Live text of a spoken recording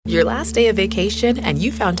Your last day of vacation and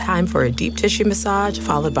you found time for a deep tissue massage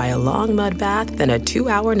followed by a long mud bath, then a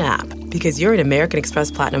 2-hour nap. Because you're an American Express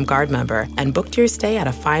Platinum Card member and booked your stay at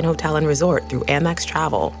a fine hotel and resort through Amex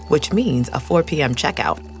Travel, which means a 4 p.m.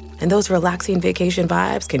 checkout. And those relaxing vacation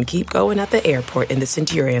vibes can keep going at the airport in the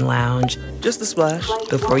Centurion Lounge. Just a splash.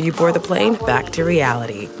 Before you board the plane, back to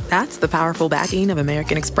reality. That's the powerful backing of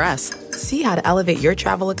American Express. See how to elevate your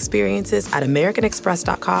travel experiences at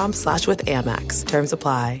americanexpress.com/withAmex. Terms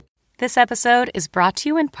apply. This episode is brought to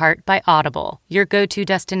you in part by Audible, your go-to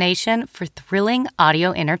destination for thrilling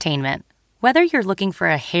audio entertainment. Whether you're looking for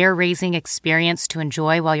a hair-raising experience to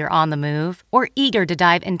enjoy while you're on the move or eager to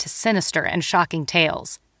dive into sinister and shocking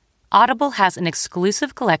tales, Audible has an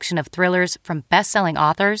exclusive collection of thrillers from best-selling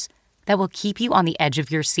authors that will keep you on the edge of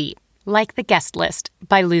your seat, like The Guest List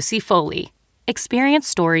by Lucy Foley. Experience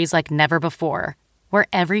stories like never before, where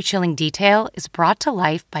every chilling detail is brought to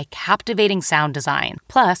life by captivating sound design.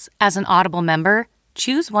 Plus, as an Audible member,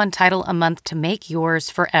 choose one title a month to make yours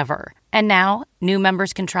forever. And now, new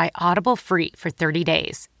members can try Audible free for 30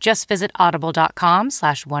 days. Just visit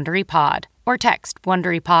audible.com/WonderyPod or text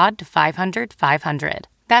WonderyPod to 500-500.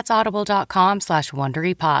 That's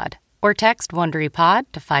audible.com/WonderyPod or text WonderyPod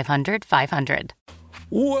to 500-500.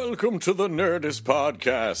 Welcome to the Nerdist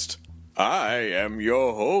Podcast. I am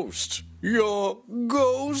your host, your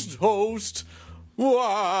ghost host. Moi,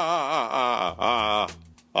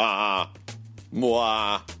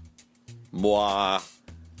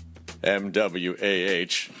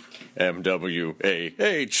 MWAH,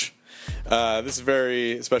 MWAH. This is a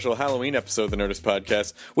very special Halloween episode of the Nerdist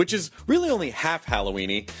Podcast, which is really only half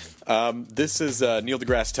Halloween-y. This is Neil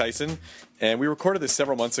deGrasse Tyson, and we recorded this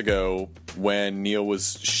several months ago when Neil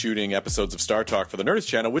was shooting episodes of Star Talk for the Nerdist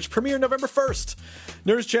Channel, which premiered November 1st.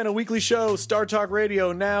 Nerdist Channel weekly show, Star Talk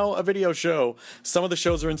Radio, now a video show. Some of the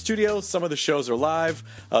shows are in studio, some of the shows are live.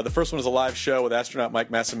 The first one is a live show with astronaut Mike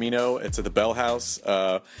Massimino. It's at the Bell House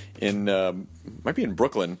might be in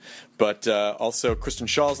Brooklyn, but also Kristen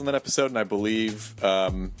Shaw's on that episode, and I believe...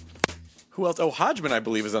 who else? Oh, Hodgman, I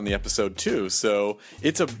believe, is on the episode, too. So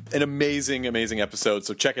it's an amazing, amazing episode.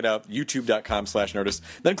 So check it out, youtube.com/Nerdist.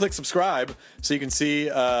 Then click subscribe so you can see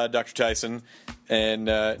Dr. Tyson and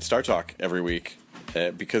Star Talk every week.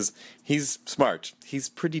 Because he's smart. He's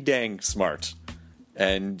pretty dang smart.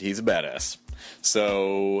 And he's a badass.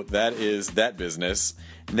 So that is that business.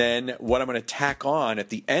 And then what I'm going to tack on at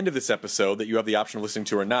the end of this episode that you have the option of listening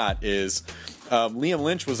to or not is Liam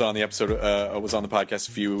Lynch was on the podcast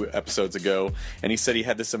a few episodes ago, and he said he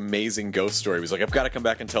had this amazing ghost story. He was like, I've got to come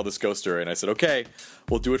back and tell this ghost story. And I said, okay,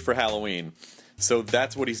 we'll do it for Halloween. So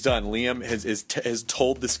that's what he's done. Liam has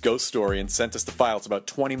told this ghost story and sent us the file. It's about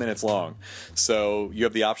 20 minutes long. So you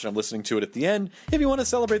have the option of listening to it at the end if you want to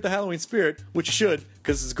celebrate the Halloween spirit, which you should,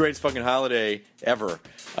 because it's the greatest fucking holiday ever.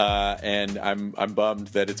 And I'm bummed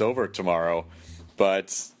that it's over tomorrow.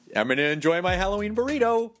 But I'm going to enjoy my Halloween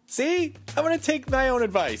burrito. See? I'm going to take my own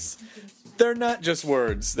advice. They're not just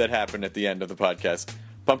words that happen at the end of the podcast.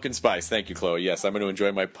 Pumpkin spice. Thank you, Chloe. Yes, I'm going to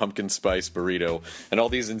enjoy my pumpkin spice burrito and all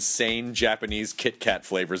these insane Japanese Kit Kat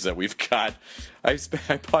flavors that we've got. I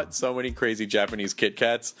bought so many crazy Japanese Kit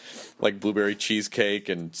Kats, like blueberry cheesecake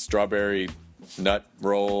and strawberry nut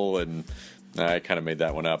roll, and I kind of made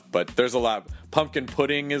that one up. But there's a lot. Pumpkin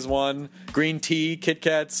pudding is one. Green tea Kit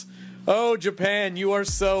Kats. Oh, Japan, you are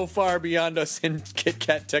so far beyond us in Kit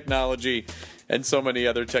Kat technology and so many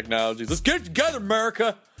other technologies. Let's get it together,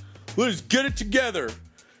 America. Let's get it together.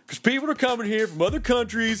 Because people are coming here from other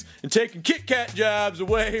countries and taking Kit Kat jobs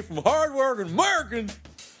away from hard-working Americans.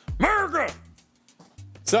 America!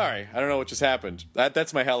 Sorry, I don't know what just happened.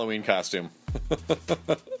 That's my Halloween costume.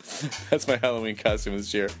 That's my Halloween costume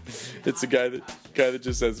this year. It's a guy that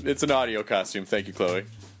just says, it's an audio costume. Thank you, Chloe.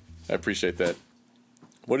 I appreciate that.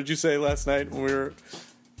 What did you say last night when we were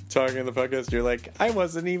talking on the podcast? You're like, I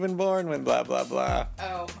wasn't even born when blah, blah, blah.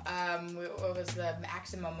 Oh, what was the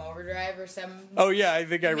Maximum Overdrive or some... Oh, yeah, I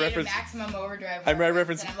think I referenced... Maximum Overdrive. I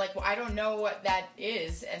referenced... And I'm like, well, I don't know what that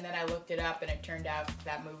is. And then I looked it up, and it turned out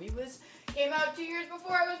that movie came out 2 years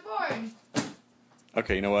before I was born.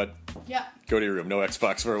 Okay, you know what? Yeah. Go to your room. No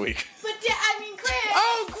Xbox for a week. But, I mean, Chris...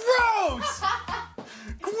 Oh, gross!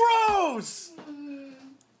 Gross!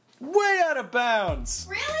 Way out of bounds.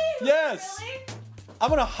 Really? Yes. Really? I'm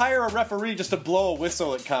going to hire a referee just to blow a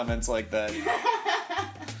whistle at comments like that.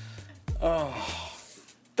 Oh,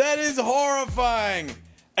 that is horrifying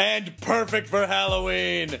and perfect for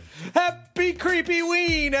Halloween. Happy Creepy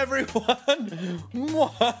Ween, everyone.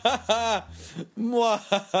 Mwah.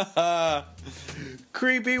 Mwah.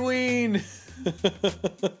 Creepy Ween.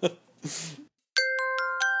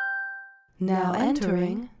 Now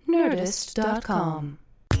entering Nerdist.com.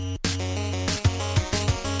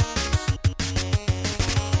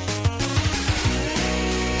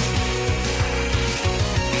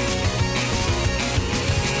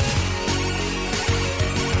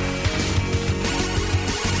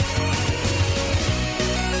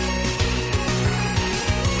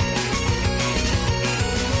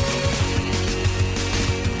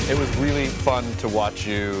 really fun to watch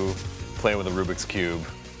you playing with a Rubik's Cube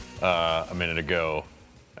a minute ago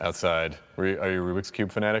outside. Are you a Rubik's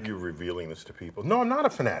Cube fanatic? You're revealing this to people. No, I'm not a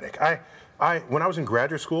fanatic. When I was in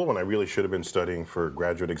graduate school, when I really should have been studying for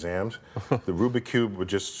graduate exams, the Rubik's Cube would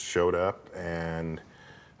just showed up, and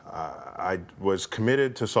I was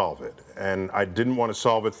committed to solve it. And I didn't want to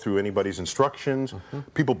solve it through anybody's instructions.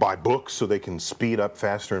 People buy books so they can speed up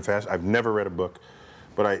faster and faster. I've never read a book,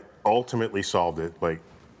 but I ultimately solved it like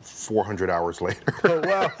 400 hours later. Oh,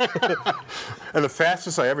 wow. And the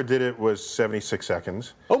fastest I ever did it was 76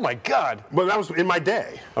 seconds. Oh, my God. Well, that was in my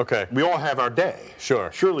day. Okay. We all have our day.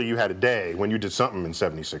 Sure. Surely you had a day when you did something in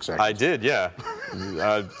 76 seconds. I did, yeah.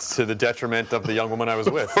 To the detriment of the young woman I was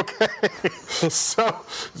with. Okay.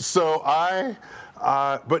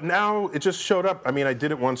 But now it just showed up. I mean, I did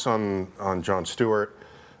it once on Jon Stewart.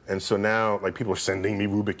 And so now, like, people are sending me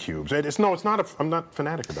Rubik Cubes. I'm not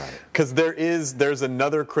fanatic about it. Because there's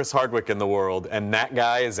another Chris Hardwick in the world, and that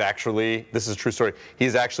guy is actually, this is a true story,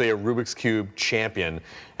 he's actually a Rubik's Cube champion.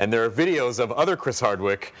 And there are videos of other Chris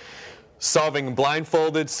Hardwick solving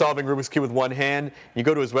Rubik's Cube with one hand. You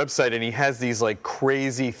go to his website, and he has these, like,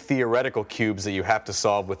 crazy theoretical cubes that you have to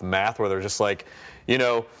solve with math, where they're just like,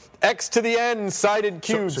 X to the n sided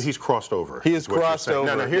cubes. So he's crossed over. He is crossed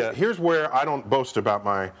over. Now here's where I don't boast about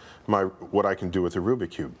my what I can do with the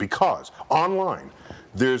Rubik Cube, because online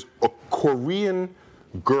there's a Korean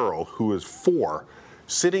girl who is 4,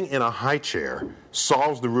 sitting in a high chair,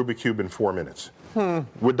 solves the Rubik Cube in 4 minutes.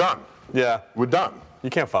 We're done. Yeah. We're done.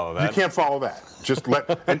 You can't follow that. You can't follow that. Just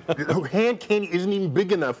and her hand isn't even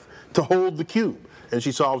big enough to hold the cube, and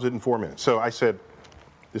she solves it in 4 minutes. So I said,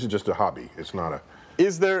 this is just a hobby. It's not a.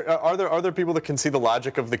 Are there people that can see the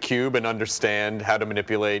logic of the cube and understand how to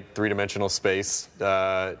manipulate three-dimensional space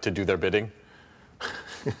to do their bidding?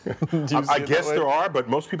 I guess there are, but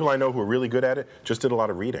most people I know who are really good at it just did a lot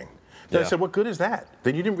of reading. Then I said, what good is that?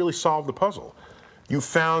 Then you didn't really solve the puzzle. You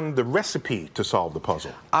found the recipe to solve the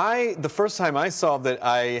puzzle. The first time I solved it,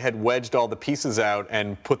 I had wedged all the pieces out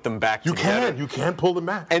and put them back together. You can pull them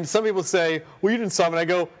back. And some people say, well, you didn't solve it. I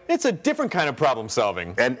go, it's a different kind of problem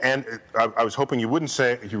solving. And I was hoping you wouldn't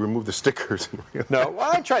say you remove the stickers. No, well,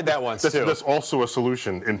 I tried that once too. That's also a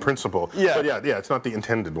solution in principle. Yeah. But yeah, it's not the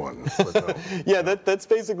intended one. But no. Yeah, that's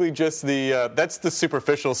basically just that's the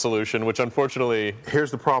superficial solution, which unfortunately.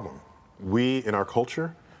 Here's the problem. We, in our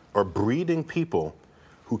culture, are breeding people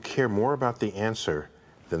who care more about the answer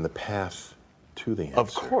than the path to the answer.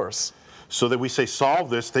 Of course. So that we say, solve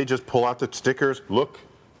this, they just pull out the stickers, look,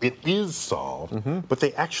 it is solved, but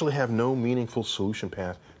they actually have no meaningful solution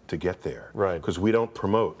path to get there. Right. Because we don't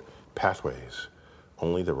promote pathways,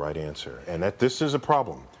 only the right answer. And this is a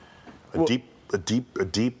problem, a deep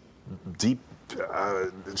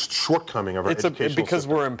shortcoming of our educational because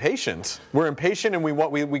system. we're impatient. We're impatient, and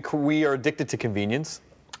we are addicted to convenience.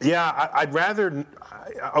 Yeah, I'd rather.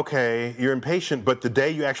 Okay, you're impatient, but the day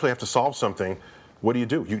you actually have to solve something, what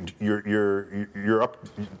do? You're up.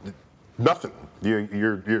 Nothing.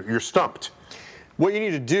 You're stumped. What you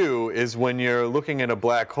need to do is, when you're looking at a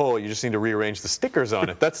black hole, you just need to rearrange the stickers on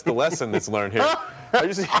it. That's the lesson that's learned here. I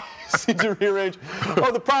just need to rearrange.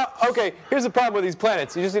 Okay, here's the problem with these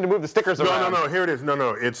planets. You just need to move the stickers around. No. Here it is.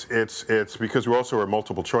 No. It's because we also are a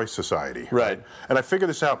multiple choice society. Right. And I figured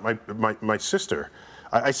this out. My sister.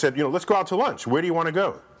 I said, let's go out to lunch. Where do you want to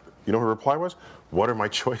go? You know her reply was, what are my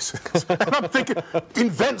choices? And I'm thinking,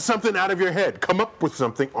 invent something out of your head. Come up with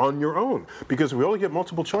something on your own. Because we only get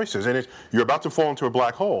multiple choices. And you're about to fall into a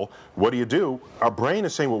black hole. What do? Our brain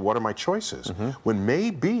is saying, well, what are my choices? When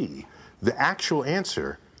maybe the actual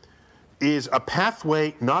answer is a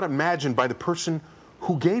pathway not imagined by the person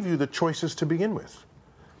who gave you the choices to begin with.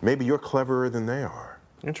 Maybe you're cleverer than they are.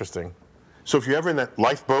 Interesting. So if you're ever in that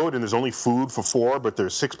lifeboat and there's only food for 4, but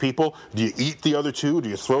there's 6 people, do you eat the other 2? Do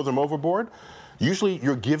you throw them overboard? Usually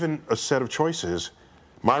you're given a set of choices.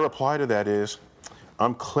 My reply to that is,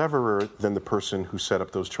 I'm cleverer than the person who set up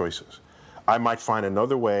those choices. I might find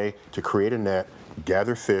another way to create a net,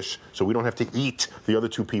 gather fish, so we don't have to eat the other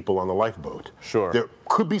 2 people on the lifeboat. Sure. There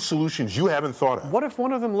could be solutions you haven't thought of. What if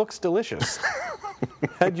one of them looks delicious?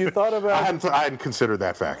 Had you thought about? I hadn't considered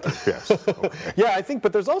that factor. Yes. Okay. Yeah, I think,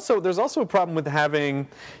 but there's also a problem with having,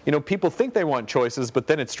 people think they want choices, but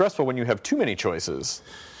then it's stressful when you have too many choices.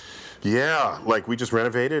 Yeah, like we just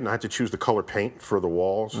renovated and I had to choose the color paint for the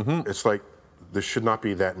walls. It's like there should not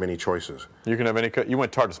be that many choices. You can have any. You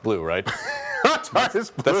went TARDIS blue, right?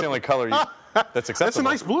 TARDIS blue. That's the only color that's acceptable. That's a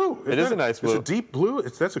nice blue. It is a nice blue. It's a deep blue.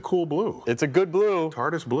 That's a cool blue. It's a good blue.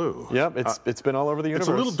 TARDIS blue. Yep, it's been all over the universe.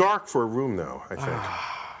 It's a little dark for a room, though, I think.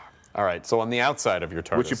 All right, so on the outside of your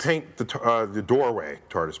TARDIS. Which you paint the doorway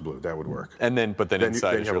TARDIS blue. That would work. But then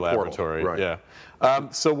inside is your laboratory. Right. Yeah.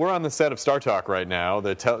 So we're on the set of Star Talk right now,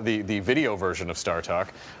 the video version of Star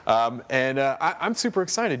Talk, and I'm super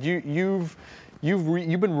excited. You've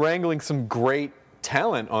been wrangling some great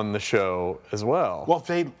talent on the show as well. Well,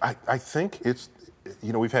 I think it's,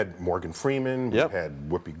 we've had Morgan Freeman, we've had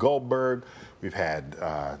Whoopi Goldberg, we've had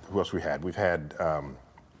who else we had? We've had.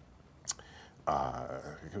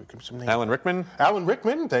 Give me some names. Alan Rickman? Alan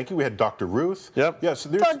Rickman, thank you. We had Dr. Ruth. Yep. Yes.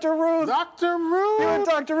 Dr. Ruth! Dr. Ruth! You had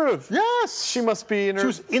Dr. Ruth. Yes. She must be in her... She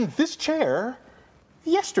was in this chair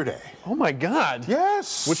yesterday. Oh, my God.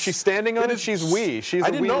 Yes. Was she standing on it? She's wee. She's I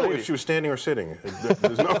a didn't wee know lady. if she was standing or sitting.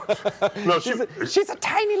 There's no, she's a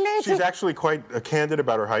tiny lady. She's actually quite candid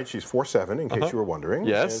about her height. She's 4'7", in case you were wondering.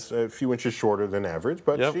 Yes. It's a few inches shorter than average,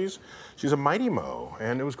 but she's a mighty mo,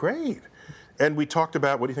 and it was great. And we talked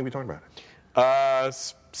about, what do you think we talked about?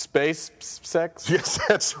 Space sex? Yes,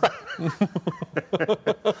 that's right.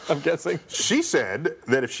 I'm guessing. She said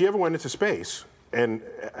that if she ever went into space, and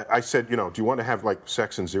I said, do you want to have like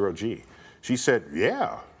sex in 0G? She said,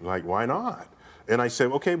 yeah, like why not? And I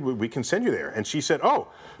said, okay, we can send you there. And she said, oh,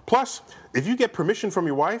 plus, if you get permission from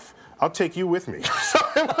your wife, I'll take you with me. So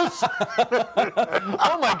it was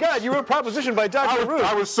oh my God, you were propositioned by Dr. Ruth.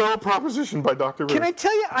 I was so propositioned by Dr. Ruth. Can I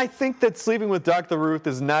tell you, I think that sleeping with Dr. Ruth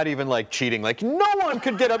is not even like cheating. Like, no one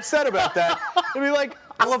could get upset about that. They'd be like,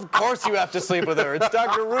 well, of course you have to sleep with her. It's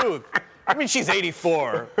Dr. Ruth. I mean, she's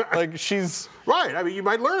 84. Like, she's... Right. I mean, you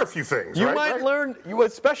might learn a few things, You might learn,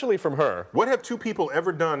 especially from her. What have two people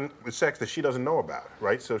ever done with sex that she doesn't know about,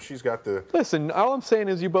 right? So she's got the... Listen, all I'm saying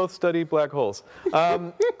is you both study black holes.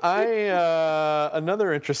 Another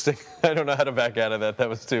interesting... I don't know how to back out of that.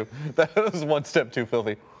 That was one step too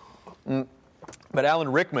filthy. But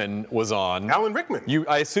Alan Rickman was on. Alan Rickman.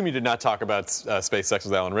 I assume you did not talk about space sex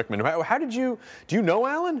with Alan Rickman. How did you... Do you know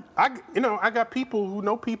Alan? I got people who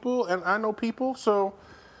know people, and I know people, so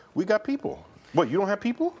we got people. What, you don't have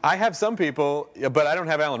people? I have some people, but I don't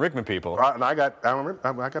have Alan Rickman people. And I got Alan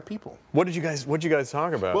Rickman. I got people. What did you guys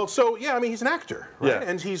talk about? Well, so yeah, I mean, he's an actor, right? Yeah.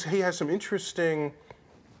 And he has some interesting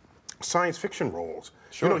science fiction roles.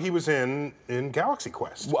 Sure. He was in Galaxy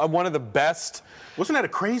Quest. One of the best. Wasn't that a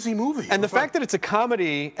crazy movie? And the fact that it's a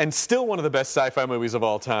comedy and still one of the best sci-fi movies of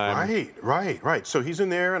all time. Right. So he's in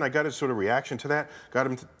there, and I got his sort of reaction to that. Got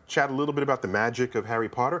him to chat a little bit about the magic of Harry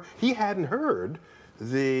Potter. He hadn't heard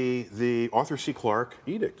the Arthur C. Clarke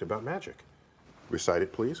edict about magic. Recite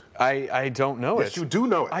it, please. I don't know it. Yes, you do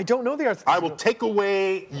know it. I don't know the Arthur. I will take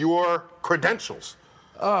away your credentials.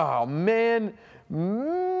 Oh, man.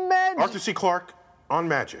 Arthur C. Clarke on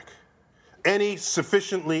magic. Any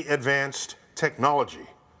sufficiently advanced technology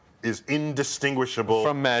is indistinguishable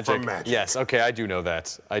from magic. Yes, okay, I do know that.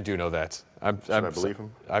 Should I believe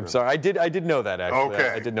him? I'm sorry. I did know that, actually. Okay.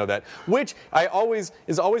 I did know that. Which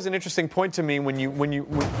is always an interesting point to me when you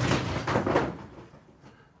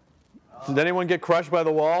Did anyone get crushed by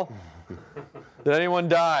the wall? Did anyone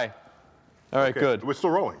die? All right, good. We're still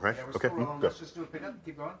rolling, right? Yeah, we're still rolling. Let's just do a pickup.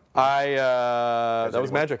 Keep going. That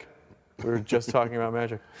was magic. We were just talking about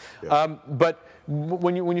magic. Yeah. But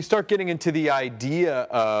when you start getting into the idea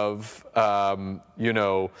of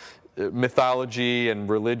mythology and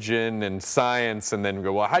religion and science, and then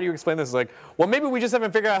go, well, how do you explain this? It's like, well, maybe we just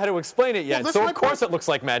haven't figured out how to explain it yet. So of course it looks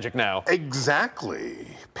like magic now. Exactly.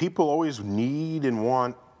 People always need and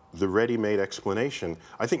want the ready-made explanation.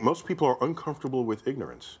 I think most people are uncomfortable with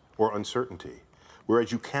ignorance or uncertainty,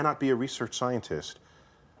 whereas you cannot be a research scientist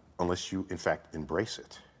unless you, in fact, embrace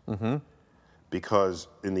it. Mm-hmm. Because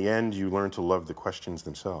in the end, you learn to love the questions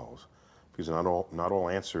themselves, because not all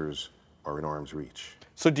answers are in arm's reach.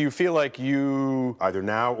 So do you feel like you... Either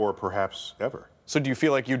now or perhaps ever. So do you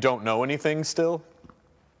feel like you don't know anything still?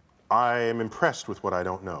 I am impressed with what I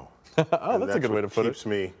don't know. Oh, that's a good way to put it. Keeps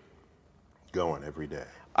me going every day.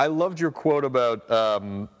 I loved your quote about,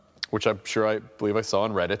 which I believe I saw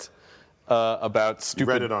on Reddit, about stupid...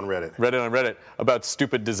 You read it on Reddit. Read it on Reddit, about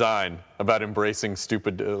stupid design, about embracing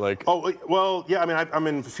stupid, Oh, well, yeah, I mean, I'm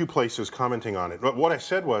in a few places commenting on it. But what I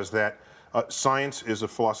said was that science is a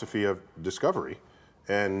philosophy of discovery,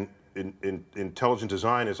 and intelligent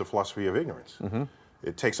design is a philosophy of ignorance. Mm-hmm.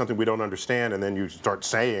 It takes something we don't understand, and then you start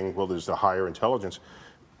saying, well, there's a higher intelligence.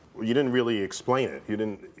 Well, you didn't really explain it.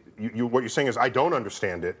 What you're saying is, I don't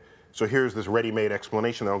understand it, so here's this ready-made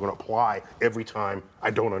explanation that I'm going to apply every time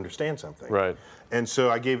I don't understand something. Right. And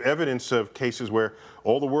so I gave evidence of cases where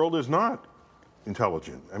all the world is not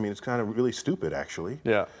intelligent. I mean, it's kind of really stupid, actually.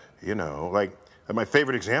 Yeah. Like my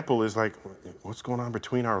favorite example is like, what's going on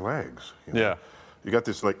between our legs? Yeah. You got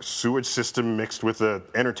this like sewage system mixed with an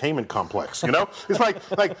entertainment complex. You know, it's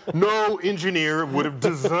like no engineer would have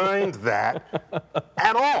designed that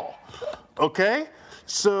at all. Okay.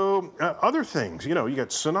 So other things, you know, you got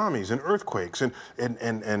tsunamis and earthquakes and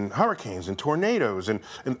hurricanes and tornadoes, and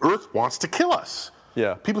Earth wants to kill us.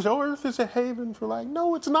 Yeah. People say, oh, Earth is a haven for like,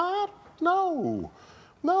 no, it's not. No.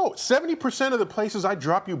 70% of the places I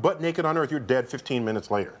drop you butt naked on Earth, you're dead 15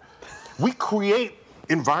 minutes later. We create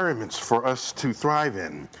environments for us to thrive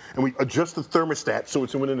in, and we adjust the thermostat so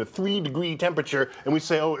it's within a 3-degree temperature, and we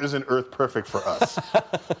say, oh, isn't Earth perfect for us?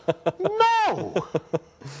 No.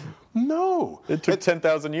 It took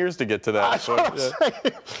 10,000 years to get to that. That's what I'm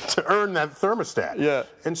saying, to earn that thermostat. Yeah.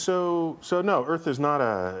 And so no, Earth is not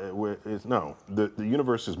the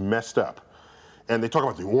universe is messed up. And they talk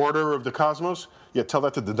about the order of the cosmos. Yeah, tell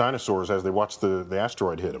that to the dinosaurs as they watch the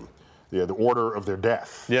asteroid hit them. Yeah, the order of their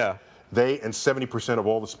death. Yeah. They and 70% of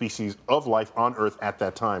all the species of life on Earth at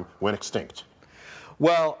that time went extinct.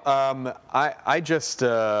 Well, I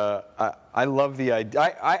love the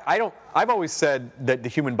idea. I've always said that the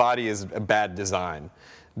human body is a bad design.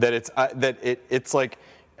 That it's like,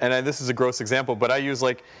 and this is a gross example, but I use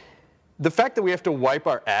like, the fact that we have to wipe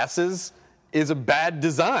our asses is a bad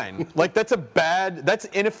design. Like that's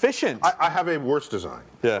inefficient. I have a worse design.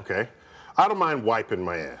 Yeah. Okay. I don't mind wiping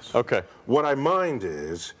my ass. Okay. What I mind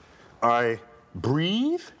is I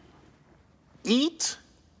breathe, eat,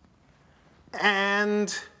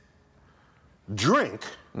 and drink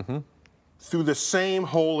through the same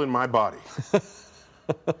hole in my body.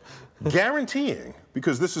 Guaranteeing,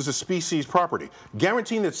 because this is a species property,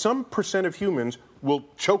 guaranteeing that some percent of humans will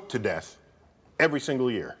choke to death every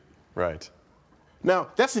single year. Right. Now,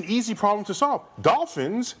 that's an easy problem to solve.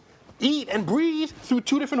 Dolphins eat and breathe through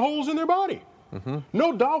 2 different holes in their body.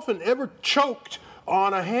 No dolphin ever choked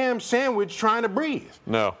on a ham sandwich trying to breathe.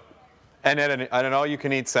 No. And at an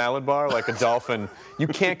all-you-can-eat salad bar, like a dolphin, you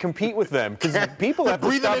can't compete with them because people have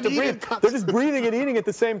to stop to breathe. They're just breathing and eating at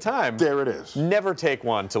the same time. There it is. Never take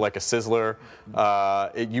one to like a Sizzler.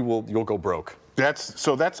 You'll go broke.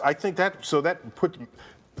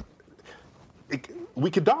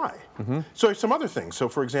 We could die. So some other things. So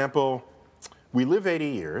for example, we live 80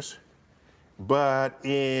 years, but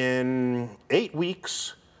in 8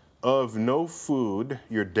 weeks of no food,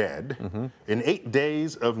 you're dead. In 8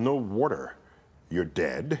 days of no water, you're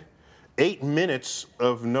dead. 8 minutes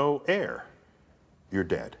of no air, you're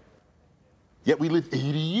dead. Yet we live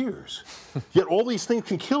 80 years. Yet all these things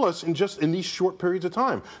can kill us in these short periods of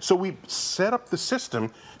time. So we set up the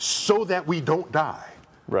system so that we don't die.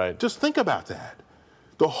 Right. Just think about that.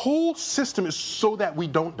 The whole system is so that we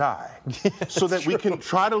don't die. So that we can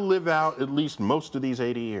try to live out at least most of these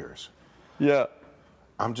 80 years. Yeah.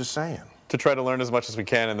 I'm just saying. To try to learn as much as we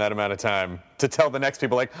can in that amount of time. To tell the next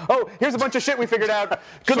people like, oh, here's a bunch of shit we figured out.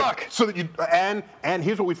 Good luck. So that you and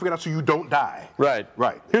here's what we figured out so you don't die. Right.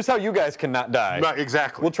 Right. Here's how you guys cannot die. Right,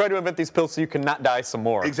 exactly. We'll try to invent these pills so you cannot die some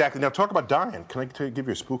more. Exactly. Now talk about dying. Can I give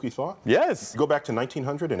you a spooky thought? Yes. Go back to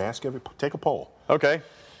 1900 and take a poll. Okay.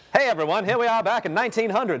 Hey everyone, here we are back in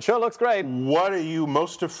 1900. Sure looks great. What are you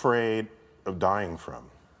most afraid of dying from?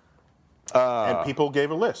 And people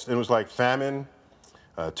gave a list. And it was like famine,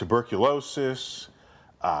 tuberculosis,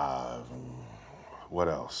 what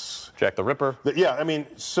else? Jack the Ripper.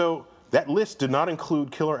 So that list did not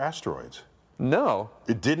include killer asteroids. No.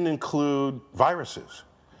 It didn't include viruses.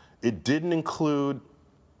 It didn't include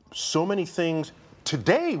so many things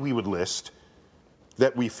today we would list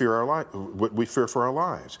that we fear for our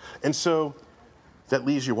lives. And so that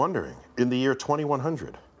leaves you wondering, in the year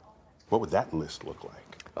 2100, what would that list look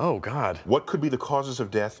like? Oh, God. What could be the causes of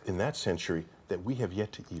death in that century that we have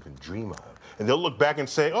yet to even dream of? And they'll look back and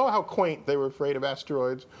say, oh, how quaint, they were afraid of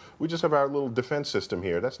asteroids. We just have our little defense system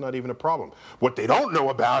here. That's not even a problem. What they don't know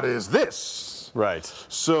about is this. Right.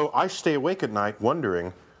 So I stay awake at night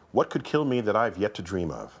wondering, what could kill me that I've yet to dream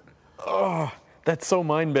of? Oh, that's so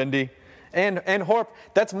mind-bendy. And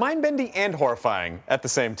that's mind-bendy and horrifying at the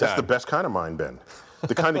same time. That's the best kind of mind-bend.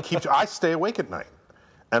 The kind that keeps you, I stay awake at night.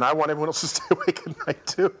 And I want everyone else to stay awake at night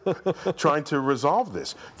too, trying to resolve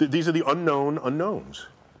this. These are the unknown unknowns.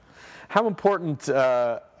 How important,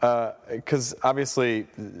 because obviously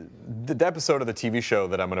the episode of the TV show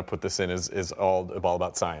that I'm going to put this in is all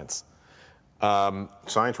about science.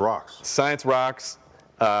 Science rocks. Science rocks.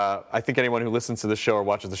 I think anyone who listens to the show or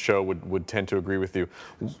watches the show would tend to agree with you.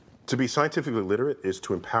 To be scientifically literate is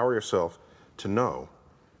to empower yourself to know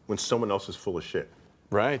when someone else is full of shit.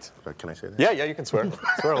 Right. Can I say that? Yeah, you can swear.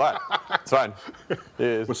 Swear a lot. It's fine.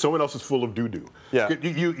 When someone else is full of doo-doo. Yeah.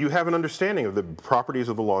 You have an understanding of the properties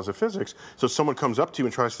of the laws of physics. So someone comes up to you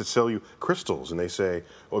and tries to sell you crystals, and they say,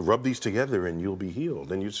 well, rub these together and you'll be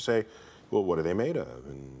healed. And you say, well, what are they made of?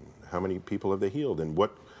 And how many people have they healed? And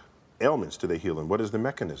what ailments do they heal? And what is the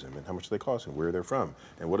mechanism? And how much do they cost? And where they're from?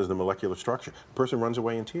 And what is the molecular structure? The person runs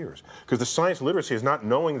away in tears. Because the science literacy is not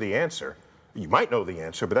knowing the answer. You might know the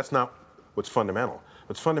answer, but that's not what's fundamental.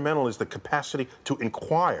 What's fundamental is the capacity to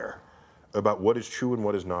inquire about what is true and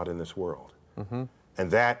what is not in this world. Mm-hmm.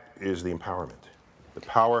 And that is the empowerment, the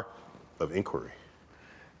power of inquiry.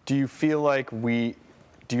 Do you feel like we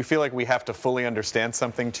have to fully understand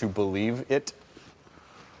something to believe it?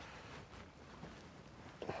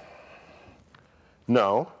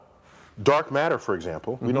 No. Dark matter, for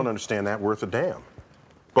example, we don't understand that worth a damn.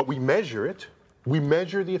 But we measure it. We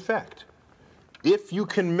measure the effect. If you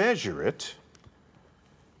can measure it,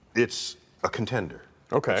 it's a contender.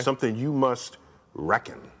 Okay. It's something you must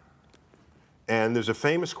reckon. And there's a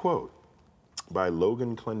famous quote by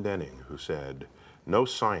Logan Clendenning who said, "No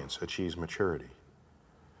science achieves maturity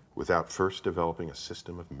without first developing a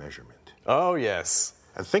system of measurement." Oh, yes.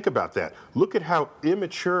 And think about that. Look at how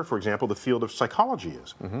immature, for example, the field of psychology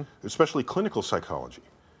is, especially clinical psychology.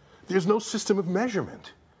 There's no system of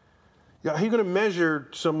measurement. Yeah, how are you going to measure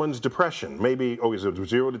someone's depression? Maybe, is it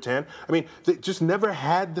 0 to 10? I mean, they just never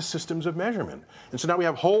had the systems of measurement. And so now we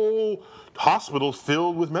have whole hospitals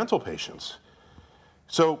filled with mental patients.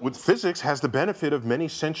 So with physics has the benefit of many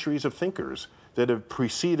centuries of thinkers that have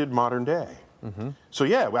preceded modern day. So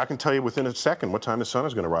yeah, I can tell you within a second what time the sun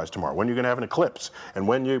is going to rise tomorrow, when you're going to have an eclipse, and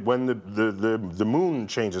when the moon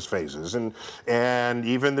changes phases, and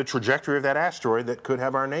even the trajectory of that asteroid that could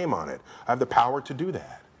have our name on it. I have the power to do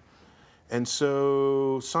that. And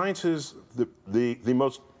so science is the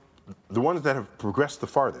ones that have progressed the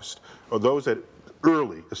farthest are those that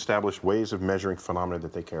early established ways of measuring phenomena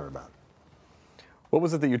that they care about. What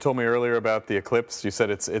was it that you told me earlier about the eclipse? You said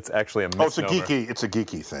it's actually a misnomer. It's a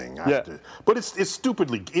geeky thing. Yeah. But it's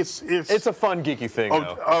stupidly, it's a fun geeky thing,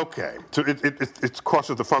 though. Okay. So it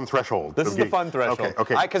crosses the fun threshold. This is the fun threshold.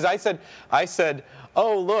 Okay. Because I said,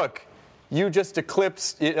 oh, look, you just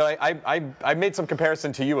eclipsed, I made some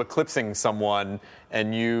comparison to you eclipsing someone,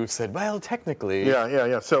 and you said, well, technically.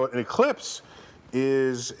 Yeah. So an eclipse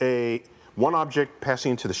is one object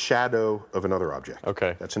passing into the shadow of another object.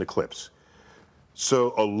 Okay. That's an eclipse.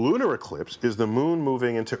 So a lunar eclipse is the moon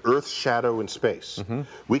moving into Earth's shadow in space.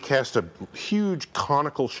 We cast a huge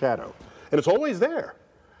conical shadow, and it's always there.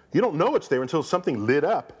 You don't know it's there until something lit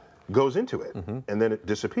up goes into it, and then it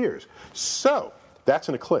disappears. So that's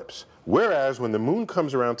an eclipse. Whereas when the moon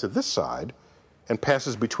comes around to this side and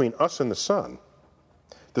passes between us and the sun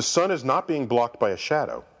is not being blocked by a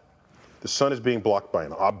shadow. The sun is being blocked by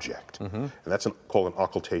an object, and that's called an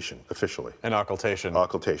occultation, officially. An occultation.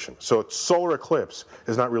 Occultation. So a solar eclipse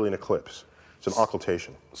is not really an eclipse. It's an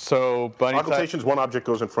occultation. So, occultation is one object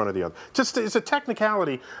goes in front of the other. It's a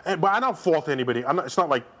technicality, but I don't fault anybody. It's not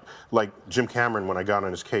like Jim Cameron when I got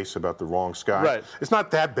on his case about the wrong sky. Right. It's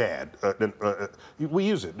not that bad. We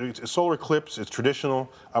use it. It's a solar eclipse. It's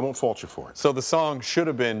traditional. I won't fault you for it. So the song should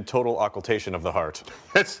have been "Total Occultation of the Heart."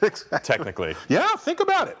 That's exactly. Technically. Yeah, think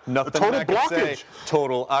about it. Nothing a total I could blockage. Say,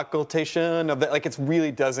 total occultation of that. Like, it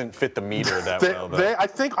really doesn't fit the meter that well, though. I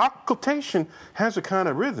think occultation has a kind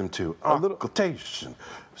of rhythm to occultation.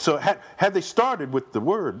 So had they started with the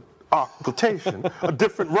word occultation, a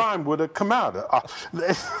different rhyme would have come out.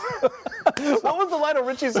 What was the Lionel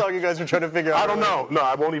Richie song you guys were trying to figure out? I don't know. No,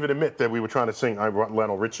 I won't even admit that we were trying to sing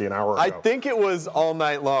Lionel Richie an hour ago. I think it was All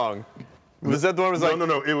Night Long. Was that the one that was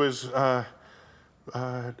No. It was,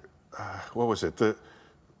 what was it?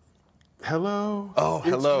 Hello? Oh,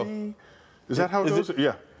 hello. Me? Is that how it goes?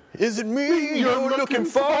 Yeah. Is it me you're looking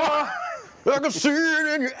for? I can see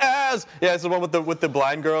it in your eyes. Yeah, it's the one with the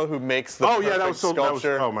blind girl who makes the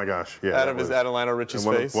sculpture. Oh my gosh, yeah. Out of Lionel Richie's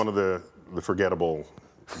face. One of the forgettable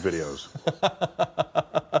videos.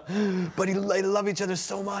 But they love each other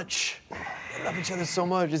so much. They love each other so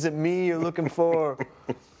much. Is it me you're looking for?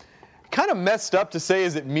 Kind of messed up to say,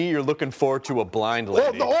 is it me you're looking for to a blind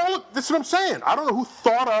lady? This is what I'm saying. I don't know who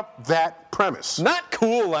thought up that premise. Not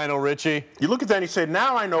cool, Lionel Richie. You look at that and you say,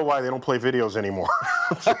 now I know why they don't play videos anymore.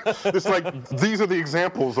 It's like, these are the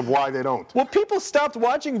examples of why they don't. Well, people stopped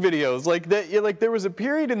watching videos. Like there was a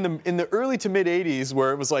period in the early to mid 80s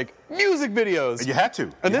where it was like music videos. You had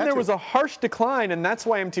to. And then there was a harsh decline, and that's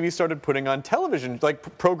why MTV started putting on television,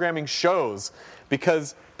 like programming shows,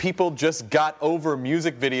 because people just got over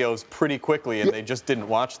music videos pretty quickly, and they just didn't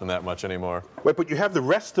watch them that much anymore. Wait, but you have the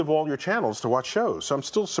rest of all your channels to watch shows, so I'm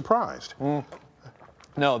still surprised.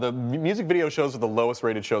 No, the music video shows were the lowest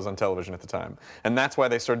rated shows on television at the time. And that's why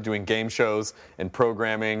they started doing game shows and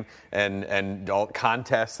programming and all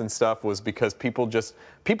contests and stuff, was because people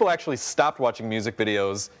actually stopped watching music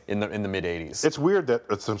videos in the mid 80s. It's weird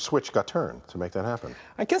that some switch got turned to make that happen.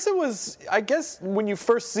 I guess when you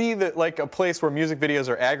first see that, like, a place where music videos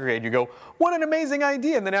are aggregated, you go, what an amazing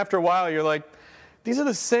idea. And then after a while you're like, these are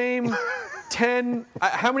the same 10.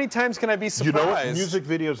 How many times can I be surprised? You know what music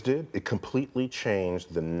videos did? It completely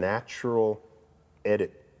changed the natural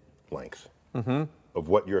edit length of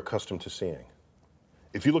what you're accustomed to seeing.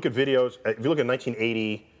 If you look at videos, if you look at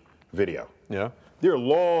 1980 video, there are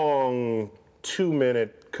long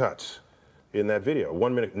 2-minute cuts in that video.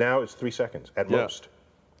 1 minute. Now it's 3 seconds at most.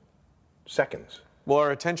 Seconds. Well,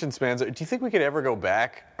 our attention spans, do you think we could ever go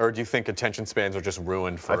back, or do you think attention spans are just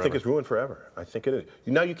ruined forever? I think it's ruined forever. I think it is.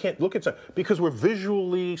 Now you can't look at something because we're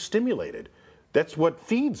visually stimulated. That's what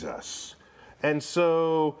feeds us. And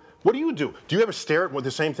so, what do? Do you ever stare at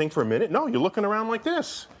the same thing for a minute? No, you're looking around like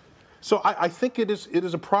this. So I think it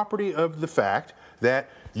is a property of the fact that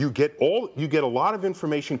you get a lot of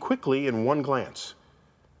information quickly in one glance.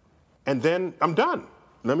 And then I'm done.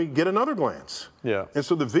 Let me get another glance. Yeah. And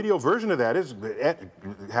so the video version of that is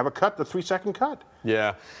have a cut, the 3-second cut.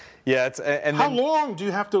 Yeah. Yeah. How long do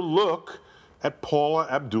you have to look at Paula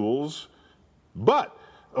Abdul's butt?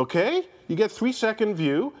 Okay? You get 3-second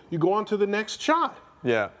view, you go on to the next shot.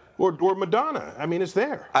 Yeah. Or Madonna. I mean, it's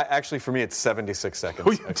there. Actually, for me, it's 76 seconds.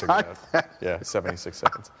 Oh, you typed that? Yeah, 76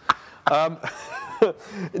 seconds.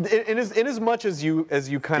 In as much as you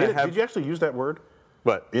kind of have. Did you actually use that word?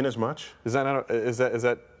 What? In as much? Is that?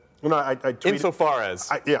 No, I tweeted. Insofar as.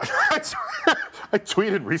 I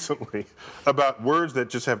tweeted recently about words that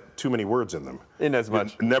just have too many words in them. In as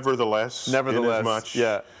much. Nevertheless. Nevertheless. In as much.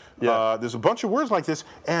 Yeah. Yeah. There's a bunch of words like this,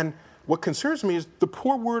 and what concerns me is the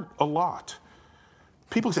poor word "a lot."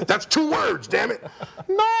 People say, that's 2 words, damn it.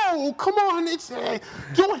 No, come on.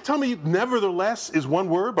 Don't tell me nevertheless is 1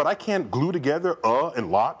 word, but I can't glue together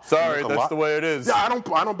and lot. Sorry, that's the way it is. Yeah, I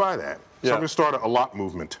don't buy that. So I'm going to start a lot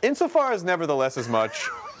movement. Insofar as nevertheless as much,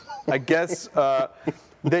 I guess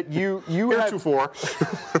that you heretofore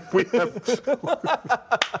we have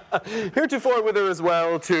heretofore with her as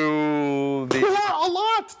well to the a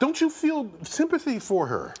lot. Don't you feel sympathy for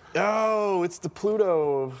her? Oh, it's the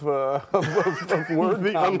Pluto of word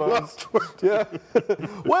combos. Yeah.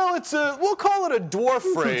 Well, we'll call it a dwarf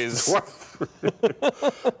phrase.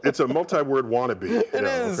 It's a multi-word wannabe. It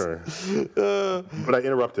is. Okay. But I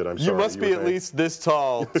interrupted. I'm sorry. You must be at least this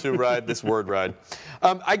tall to ride this word ride.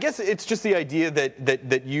 I guess it's just the idea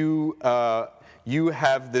that you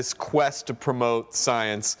have this quest to promote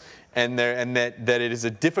science, and that it is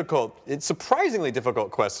it's surprisingly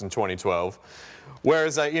difficult quest in 2012.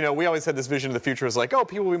 Whereas, we always had this vision of the future as like, oh,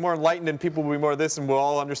 people will be more enlightened and people will be more this and we'll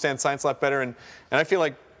all understand science a lot better. And I feel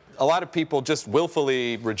like a lot of people just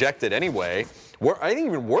willfully reject it anyway. I think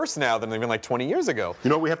even worse now than even like 20 years ago.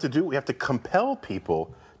 You know what we have to do? We have to compel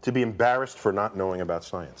people to be embarrassed for not knowing about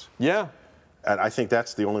science. Yeah. And I think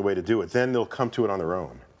that's the only way to do it. Then they'll come to it on their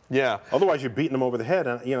own. Yeah. Otherwise, you're beating them over the head,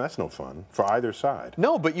 and that's no fun for either side.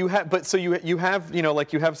 No, but you have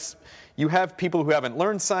people who haven't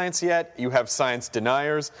learned science yet. You have science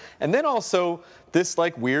deniers, and then also this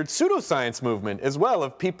like weird pseudoscience movement as well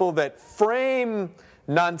of people that frame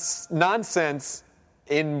nonsense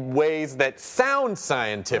in ways that sound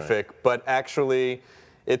scientific, but actually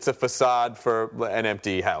it's a facade for an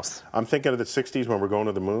empty house. I'm thinking of the 60s when we're going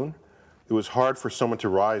to the moon. It was hard for someone to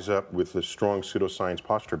rise up with a strong pseudoscience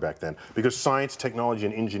posture back then because science, technology,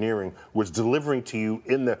 and engineering was delivering to you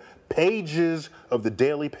in the pages of the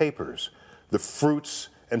daily papers the fruits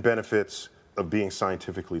and benefits of being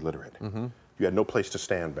scientifically literate. Mm-hmm. You had no place to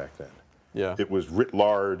stand back then. Yeah. It was writ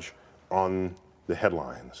large on the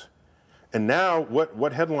headlines. And now,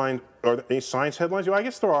 what headline, are there any science headlines? I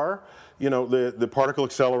guess there are. The particle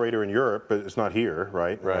accelerator in Europe, but it's not here,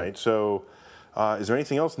 right? Right. So, is there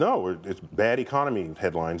anything else? No, it's bad economy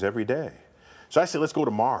headlines every day. So I say, let's go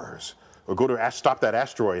to Mars, or go to stop that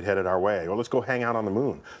asteroid headed our way, or let's go hang out on the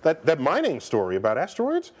moon. That mining story about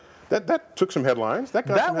asteroids, that took some headlines. That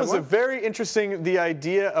was a very interesting. The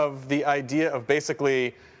idea of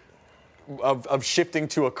basically. Of shifting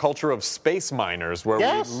to a culture of space miners, where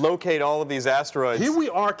we locate all of these asteroids. Here we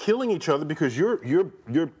are killing each other because your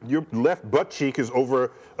left butt cheek is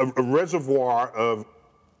over a reservoir of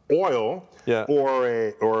oil,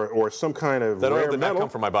 or some kind of that rare oil did metal. not come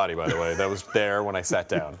from my body, by the way. That was there when I sat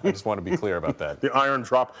down. I just want to be clear about that. The iron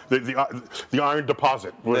drop, the iron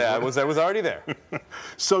deposit. I was already there.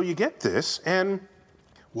 So you get this, and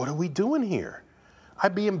what are we doing here?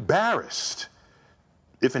 I'd be embarrassed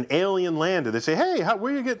If an alien landed, they say, hey,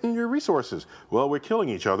 where are you getting your resources? Well, we're killing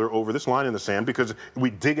each other over this line in the sand because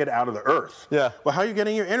we dig it out of the earth. Yeah. Well, how are you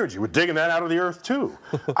getting your energy? We're digging that out of the earth, too.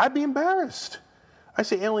 I'd be embarrassed. I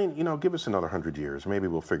say, alien, give us another 100 years. Maybe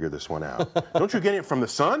we'll figure this one out. Don't you get it from the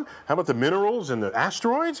sun? How about the minerals and the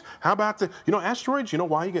asteroids? How about asteroids? You know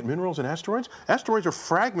why you get minerals in asteroids? Asteroids are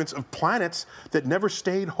fragments of planets that never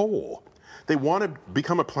stayed whole. They want to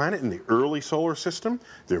become a planet in the early solar system.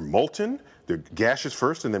 They're molten. They're gaseous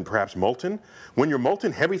first and then perhaps molten. When you're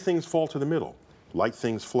molten, heavy things fall to the middle. Light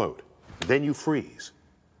things float. Then you freeze.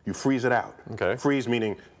 You freeze it out. Okay. Freeze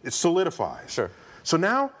meaning it solidifies. Sure. So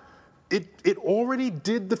now it already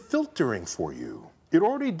did the filtering for you. It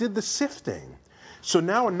already did the sifting. So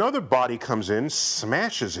now another body comes in,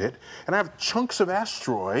 smashes it, and I have chunks of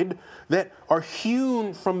asteroid that are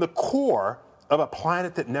hewn from the core of a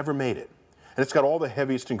planet that never made it. And it's got all the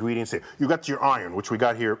heaviest ingredients there. You got your iron, which we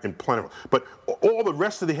got here in plenty, but all the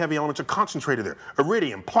rest of the heavy elements are concentrated there.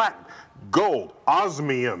 Iridium, platinum, gold,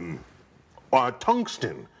 osmium,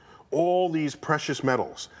 tungsten, all these precious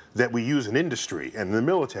metals that we use in industry and in the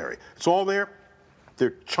military. It's all there.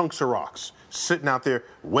 They're chunks of rocks sitting out there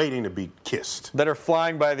waiting to be kissed. That are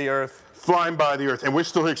flying by the Earth. Flying by the Earth. And we're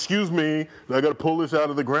still, excuse me, I got to pull this out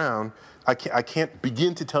of the ground. I can't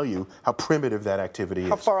begin to tell you how primitive that activity is.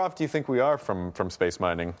 How far off do you think we are from space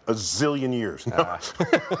mining? A zillion years. No.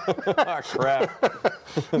 Ah, crap.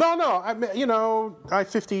 No.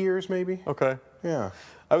 50 years maybe. Okay. Yeah.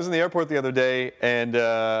 I was in the airport the other day, and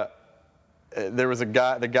there was the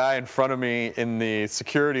guy in front of me in the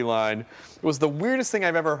security line. It was the weirdest thing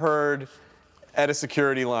I've ever heard at a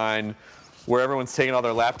security line, where everyone's taking all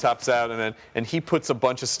their laptops out, and he puts a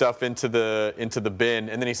bunch of stuff into the bin,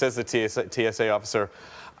 and then he says to the TSA officer,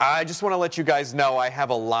 "I just want to let you guys know I have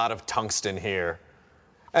a lot of tungsten here,"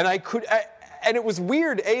 and and it was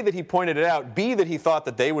weird, A, that he pointed it out, B, that he thought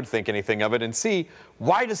that they would think anything of it, and C,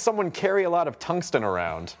 why does someone carry a lot of tungsten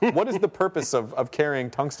around? What is the purpose of carrying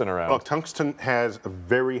tungsten around? Well, tungsten has a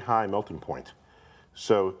very high melting point,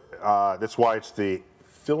 so that's why it's the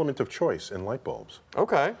filament of choice in light bulbs.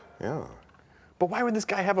 Okay. Yeah. But why would this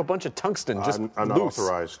guy have a bunch of tungsten just I'm not loose?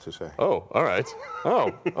 authorized to say. Oh, all right.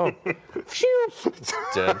 Oh. Phew.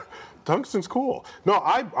 Dead. Tungsten's cool. No,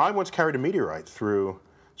 I once carried a meteorite through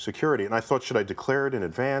security, and I thought, should I declare it in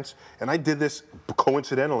advance? And I did this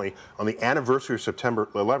coincidentally on the anniversary of September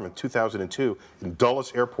 11th, 2002, in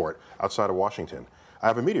Dulles Airport outside of Washington. I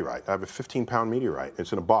have a meteorite. I have a 15-pound meteorite.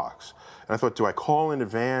 It's in a box. And I thought, do I call in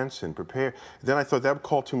advance and prepare? Then I thought that would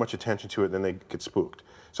call too much attention to it, then they get spooked.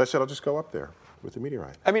 So I said, I'll just go up there with the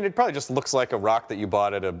meteorite. I mean, it probably just looks like a rock that you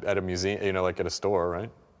bought at a museum, like at a store, right?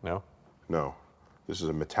 No? No. This is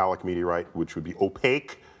a metallic meteorite, which would be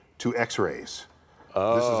opaque to X-rays.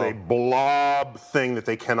 Oh. This is a blob thing that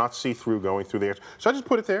they cannot see through going through the air. So I just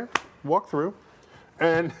put it there, walk through,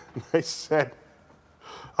 and they said,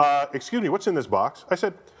 excuse me, what's in this box? I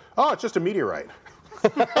said, oh, it's just a meteorite.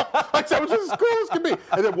 I said, it was as cool as could be.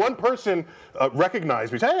 And then one person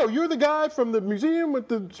recognized me. Said, hey, you're the guy from the museum with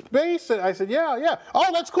the space? And I said, yeah.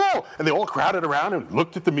 Oh, that's cool. And they all crowded around and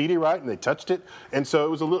looked at the meteorite and they touched it. And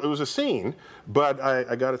so it was a scene, but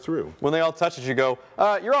I got it through. When they all touch it, you go,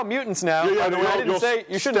 you're all mutants now. Yeah, I didn't say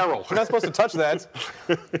you shouldn't. You're not supposed to touch that.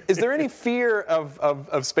 Is there any fear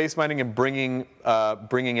of space mining and bringing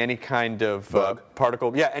any kind of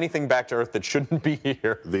particle, anything back to Earth that shouldn't be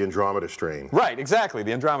here? The Andromeda strain. Right, exactly.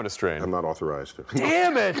 The Andromeda strain. I'm not authorized to.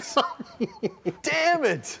 Damn it! Damn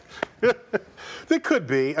it! They could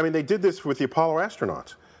be. I mean, they did this with the Apollo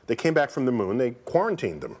astronauts. They came back from the moon. They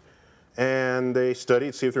quarantined them. And they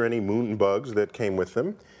studied, see if there are any moon bugs that came with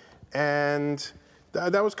them. And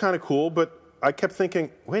that was kind of cool. But I kept thinking,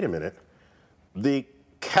 wait a minute. The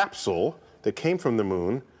capsule that came from the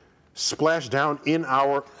moon splashed down in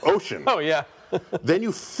our ocean. Oh, yeah. Then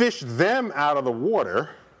you fish them out of the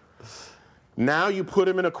water. Now you put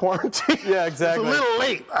him in a quarantine. Yeah, exactly. It's a little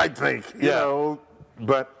late, I think. You know,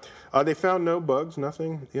 but they found no bugs,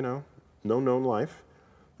 nothing. No known life.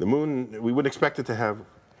 The moon, we would expect it to have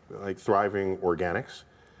like thriving organics.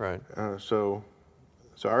 Right. So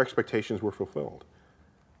our expectations were fulfilled.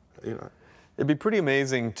 It'd be pretty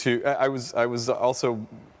amazing to. I was also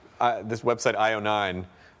this website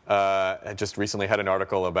IO9 just recently had an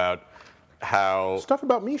article about how Stuff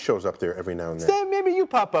about me shows up there every now and then. maybe you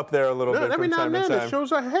pop up there a little bit Every from now time and to then time. it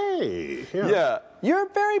shows a hey. Yeah, you're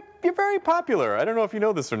very popular. I don't know if you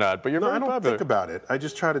know this or not, but you're No, very I don't popular. think about it. I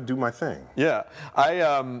just try to do my thing. Yeah,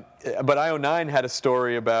 but IO9 had a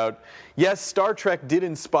story about, yes, Star Trek did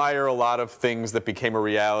inspire a lot of things that became a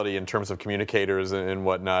reality in terms of communicators and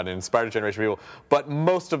whatnot, and inspired a generation of people. But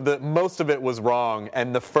most of it was wrong.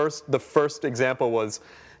 And the first example was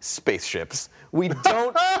spaceships. We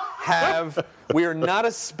don't we are not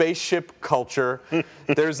a spaceship culture.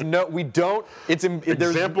 Example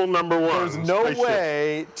number one. There's no spaceship.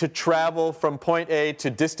 way to travel from point A to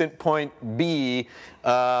distant point B.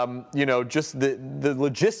 Just the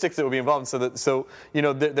logistics that would be involved.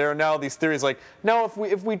 There are now these theories like, no,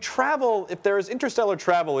 if we travel, if there is interstellar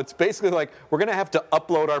travel, it's basically like we're going to have to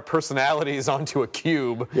upload our personalities onto a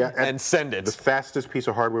cube and send it. The fastest piece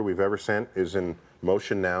of hardware we've ever sent is in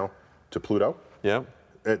motion now to Pluto. Yeah.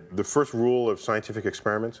 The first rule of scientific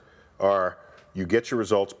experiments are you get your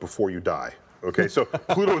results before you die. Okay, so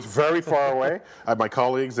Pluto is very far away. I have my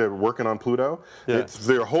colleagues that are working on Pluto. Yeah. It's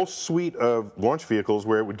their whole suite of launch vehicles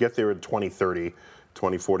where it would get there in 2030,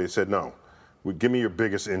 2040. They said, no, give me your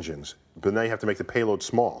biggest engines. But now you have to make the payload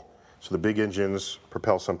small. So the big engines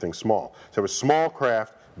propel something small. So it was small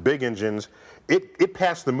craft, big engines. It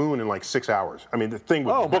passed the moon in like 6 hours. I mean, the thing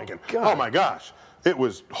was booking. Oh my gosh. It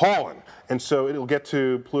was hauling. And so it'll get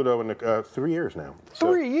to Pluto in 3 years now.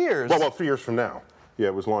 3 years? Well, 3 years from now. Yeah,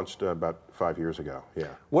 it was launched about 5 years ago. Yeah.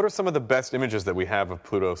 What are some of the best images that we have of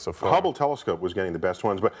Pluto so far? The Hubble telescope was getting the best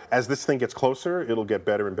ones, but as this thing gets closer, it'll get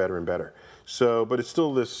better and better and better. So, but it's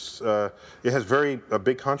still this. It has a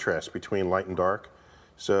big contrast between light and dark.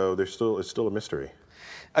 So it's still a mystery.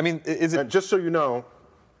 I mean, is it? And just so you know,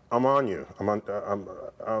 I'm on you. I'm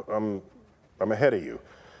ahead of you.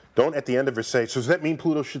 Don't at the end of it say, so does that mean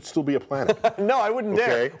Pluto should still be a planet? No, I wouldn't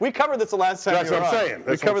dare. We covered this the last time you were on. That's what I'm saying.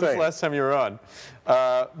 We covered this the last time you were on.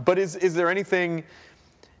 But is there anything,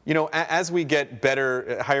 as we get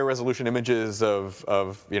better, higher resolution images of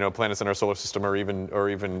planets in our solar system, or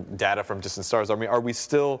even data from distant stars, are we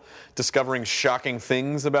still discovering shocking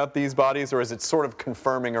things about these bodies, or is it sort of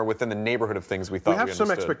confirming or within the neighborhood of things we thought we understood? We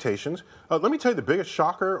have some expectations. Let me tell you the biggest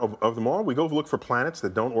shocker of them all. We go look for planets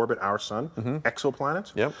that don't orbit our sun,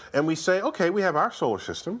 exoplanets, and we say, okay, we have our solar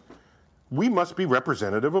system. We must be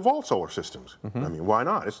representative of all solar systems. I mean, why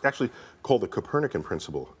not? It's actually called the Copernican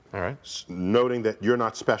principle. All right. Noting that you're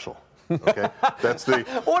not special. Okay, that's the.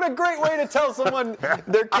 What a great way to tell someone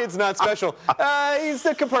their kid's not special. He's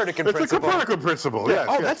the Copernican principle. It's the Copernican principle. Yes.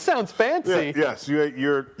 Oh, that sounds fancy. Yes.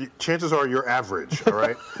 Your chances are you're average. All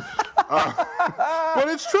right. But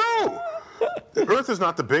it's true. The Earth is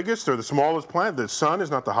not the biggest or the smallest planet. The sun is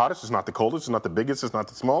not the hottest. It's not the coldest. It's not the biggest. It's not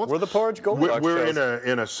the smallest. We're the porridge Goldilocks. We're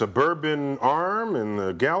in a suburban arm in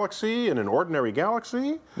the galaxy, in an ordinary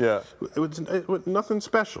galaxy. Yeah. With nothing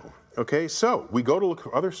special. Okay, so we go to look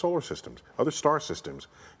for other solar systems, other star systems,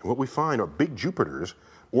 and what we find are big Jupiters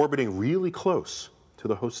orbiting really close to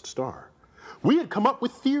the host star. We had come up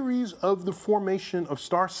with theories of the formation of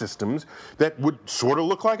star systems that would sort of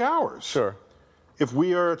look like ours. Sure. If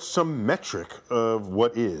we are some metric of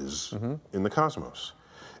what is in the cosmos.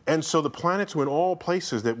 And so the planets were in all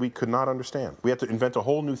places that we could not understand. We had to invent a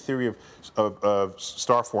whole new theory of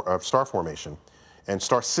star formation and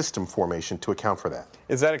star system formation to account for that.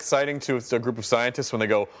 Is that exciting to a group of scientists when they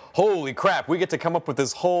go, holy crap, we get to come up with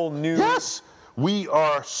this whole new... Yes! We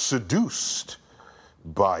are seduced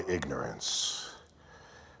by ignorance.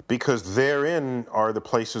 Because therein are the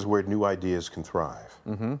places where new ideas can thrive.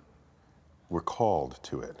 We're called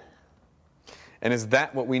to it. And is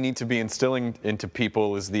that what we need to be instilling into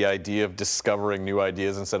people, is the idea of discovering new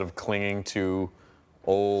ideas instead of clinging to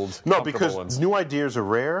old, No, because ones? New ideas are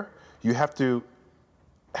rare. You have to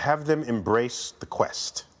have them embrace the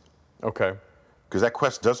quest. Okay. Because that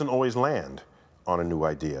quest doesn't always land on a new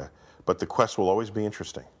idea, but the quest will always be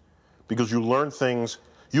interesting. Because you learn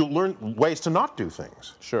ways to not do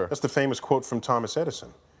things. Sure. That's the famous quote from Thomas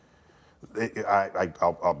Edison.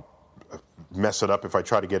 I'll mess it up if I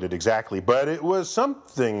try to get it exactly, but it was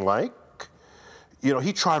something like,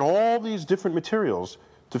 he tried all these different materials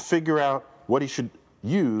to figure out what he should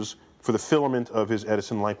use for the filament of his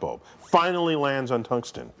Edison light bulb. Finally lands on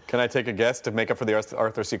tungsten. Can I take a guess to make up for the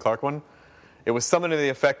Arthur C. Clarke one? It was something to the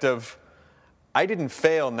effect of, I didn't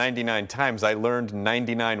fail 99 times. I learned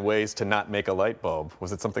 99 ways to not make a light bulb.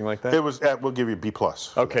 Was it something like that? It was. We'll give you B+.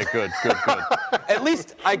 Okay, good. At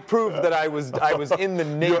least I proved that I was in the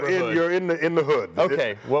neighborhood. You're in the hood.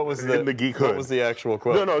 Okay, what was in the geek hood? What was the actual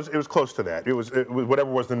quote? No, it was close to that. It was whatever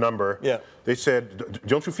was the number. Yeah. They said,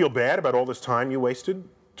 "Don't you feel bad about all this time you wasted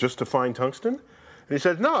just to find tungsten?" he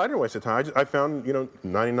says, no, I didn't waste the time. I found,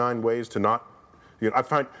 99 ways to not, I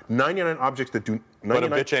find 99 objects that do 99.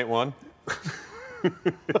 But a bitch ain't one?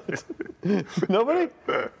 Nobody?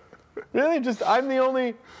 Really? Just, I'm the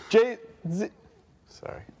only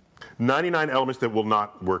Sorry. 99 elements that will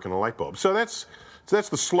not work in a light bulb. So that's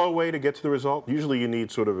the slow way to get to the result. Usually you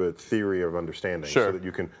need sort of a theory of understanding so that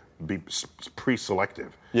you can be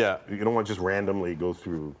pre-selective. Yeah. You don't want to just randomly go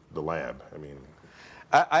through the lab. I mean,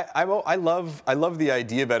 I love the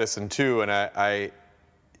idea of Edison too, and I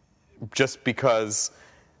just because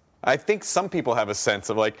I think some people have a sense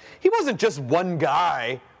of like he wasn't just one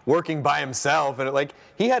guy working by himself, and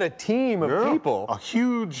he had a team of people, a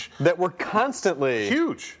huge that were constantly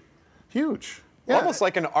huge, almost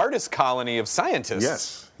like an artist colony of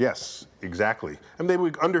scientists. Yes, exactly. And they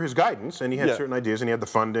were under his guidance, and he had certain ideas, and he had the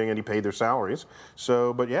funding, and he paid their salaries.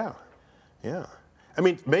 So, but yeah. I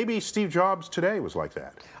mean, maybe Steve Jobs today was like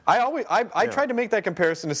that. I tried to make that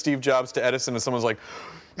comparison to Steve Jobs to Edison, and someone's like,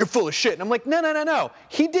 "You're full of shit." And I'm like, no.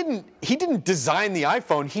 He didn't design the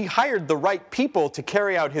iPhone. He hired the right people to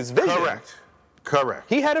carry out his vision. Correct.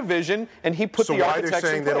 He had a vision, and he put the architects in place. So why they're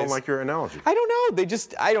saying they don't like your analogy? I don't know.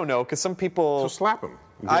 I don't know, because some people. So slap them.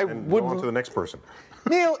 And go on to the next person.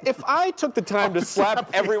 Neil, if I took the time to slap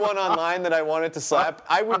everyone online that I wanted to slap,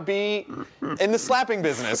 I would be in the slapping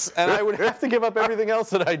business, and I would have to give up everything else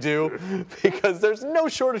that I do, because there's no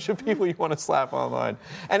shortage of people you want to slap online.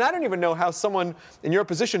 And I don't even know how someone in your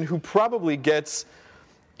position who probably gets,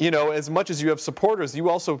 as much as you have supporters, you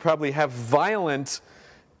also probably have violent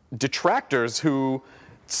detractors who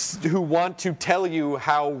want to tell you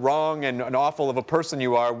how wrong and awful of a person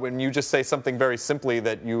you are when you just say something very simply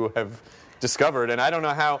that you have discovered. And I don't know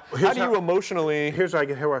how do you emotionally. Here's how I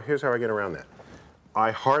get around that. I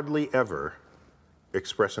hardly ever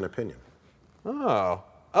express an opinion.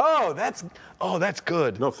 That's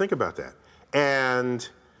good. No, think about that. And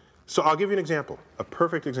so I'll give you an example, a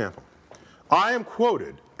perfect example. I am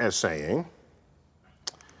quoted as saying,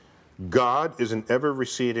 God is an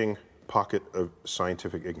ever-receding pocket of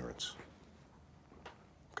scientific ignorance.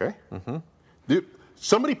 Okay? Mm-hmm. Dude,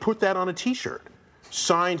 somebody put that on a T-shirt.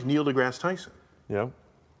 Signed Neil deGrasse Tyson. Yeah.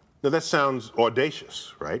 Now that sounds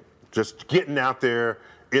audacious, right? Just getting out there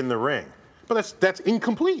in the ring. But that's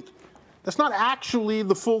incomplete. That's not actually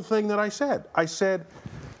the full thing that I said. I said,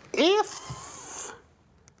 if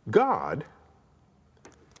God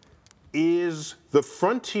is the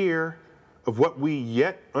frontier of what we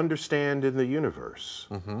yet understand in the universe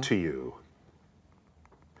to you,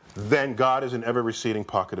 then God is an ever-receding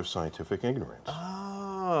pocket of scientific ignorance.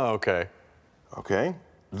 Oh, okay. Okay?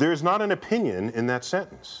 There's not an opinion in that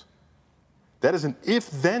sentence. That is an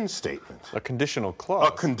if-then statement. A conditional clause.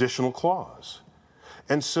 A conditional clause.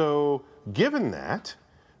 And so, given that,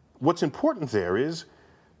 what's important there is,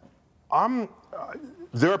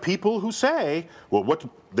 there are people who say, well,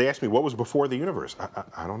 they ask me, what was before the universe?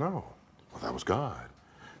 I don't know. Well, that was God.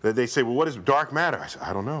 They say, well, what is dark matter? I say,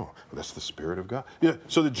 I don't know. Well, that's the Spirit of God.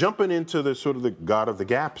 So they're jumping into the sort of the God of the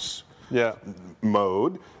gaps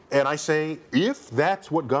mode. And I say, if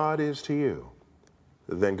that's what God is to you,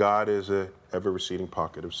 then God is a ever-receding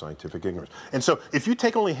pocket of scientific ignorance. And so if you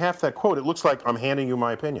take only half that quote, it looks like I'm handing you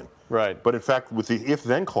my opinion. Right. But in fact, with the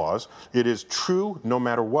if-then clause, it is true no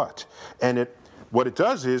matter what. And what it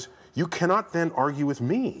does is, you cannot then argue with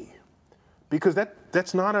me, because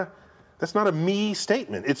that's not a me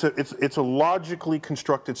statement. It's a logically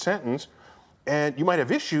constructed sentence, and you might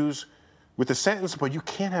have issues with the sentence, but you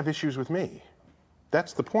can't have issues with me.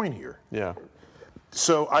 That's the point here. Yeah.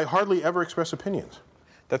 So I hardly ever express opinions.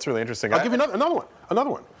 That's really interesting. I'll give you another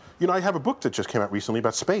one. I have a book that just came out recently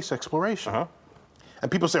about space exploration. Uh-huh. And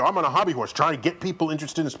people say, I'm on a hobby horse trying to get people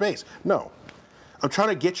interested in space. No. I'm trying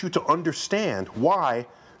to get you to understand why,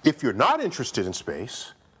 if you're not interested in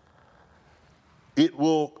space, it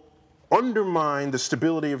will undermine the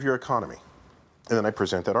stability of your economy. And then I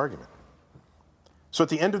present that argument. So at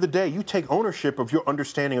the end of the day, you take ownership of your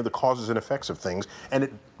understanding of the causes and effects of things, and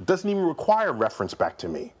it doesn't even require reference back to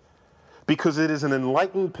me, because it is an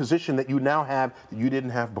enlightened position that you now have that you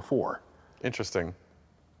didn't have before. Interesting.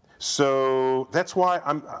 So that's why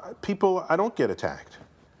I don't get attacked.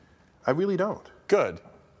 I really don't. Good.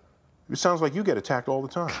 It sounds like you get attacked all the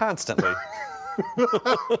time. Constantly.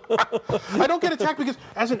 I don't get attacked because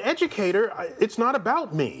as an educator, it's not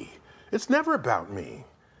about me. It's never about me.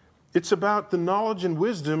 It's about the knowledge and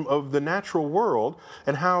wisdom of the natural world,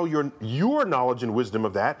 and how your knowledge and wisdom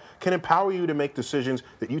of that can empower you to make decisions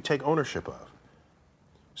that you take ownership of.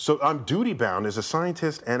 So I'm duty-bound as a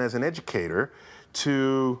scientist and as an educator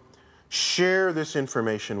to share this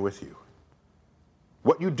information with you.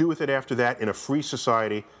 What you do with it after that in a free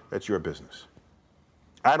society, that's your business.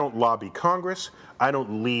 I don't lobby Congress. I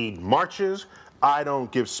don't lead marches. I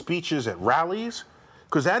don't give speeches at rallies,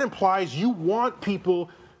 because that implies you want people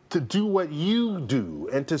to do what you do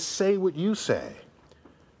and to say what you say.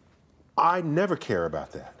 I never care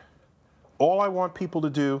about that. All I want people to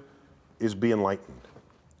do is be enlightened.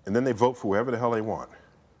 And then they vote for whoever the hell they want.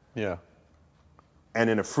 Yeah. And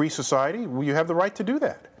in a free society, well, you have the right to do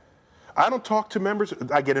that. I don't talk to members.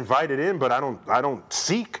 I get invited in, but I don't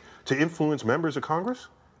seek to influence members of Congress,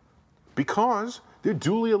 because they're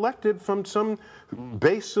duly elected from some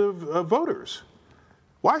base of voters.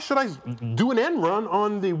 Why should I do an end run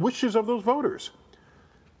on the wishes of those voters?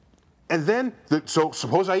 And then, so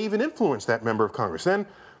suppose I even influence that member of Congress. Then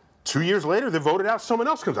 2 years later, they voted out, someone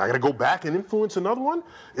else comes. I got to go back and influence another one?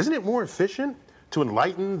 Isn't it more efficient to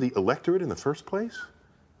enlighten the electorate in the first place?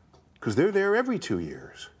 Because they're there every 2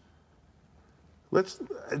 years.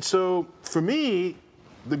 So for me,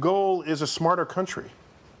 the goal is a smarter country.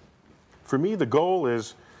 For me, the goal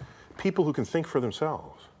is people who can think for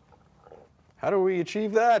themselves. How do we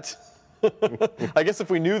achieve that? I guess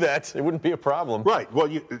if we knew that, it wouldn't be a problem. Right. Well,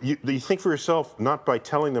 you think for yourself not by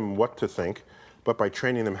telling them what to think, but by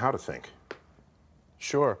training them how to think.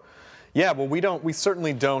 Sure. Yeah, well, we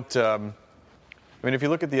certainly don't. I mean, if you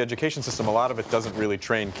look at the education system, a lot of it doesn't really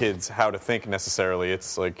train kids how to think necessarily.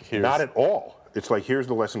 It's like, here's... Not at all. It's like, here's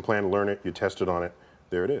the lesson plan, learn it, you test it on it,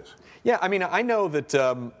 there it is. Yeah, I mean, I know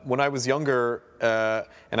that when I was younger,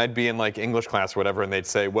 and I'd be in like English class or whatever, and they'd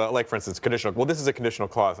say, well, like for instance, conditional, well, this is a conditional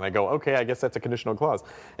clause. And I go, okay, I guess that's a conditional clause.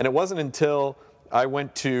 And it wasn't until I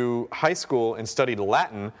went to high school and studied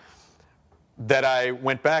Latin that I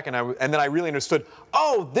went back and then I really understood,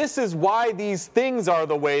 oh, this is why these things are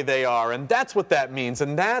the way they are, and that's what that means,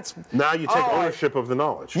 and that's... Now you take ownership of the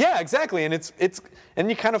knowledge. Yeah, exactly, and and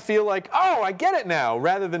you kind of feel like, oh, I get it now,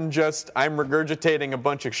 rather than just, I'm regurgitating a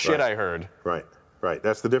bunch of shit I heard. Right.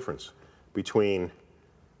 That's the difference between...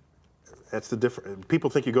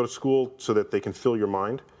 People think you go to school so that they can fill your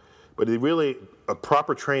mind, but a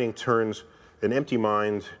proper training turns an empty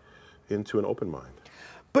mind into an open mind.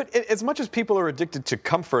 But as much as people are addicted to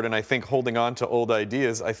comfort, and I think holding on to old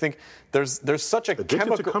ideas, I think there's such a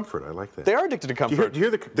Addicted to comfort, I like that. They are addicted to comfort. Do you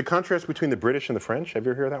hear the contrast between the British and the French? Have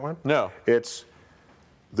you ever heard that one? No. It's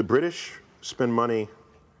the British spend money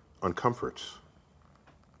on comforts,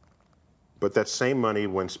 but that same money,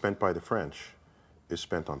 when spent by the French, is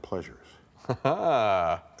spent on pleasures.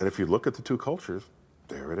 And if you look at the two cultures,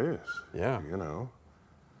 there it is. Yeah. You know.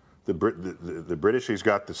 The British, he's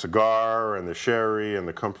got the cigar and the sherry and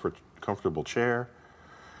the comfortable chair.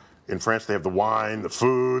 In France, they have the wine, the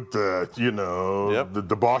food, the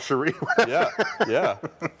debauchery. Yeah.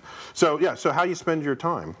 So how you spend your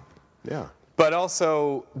time, yeah. But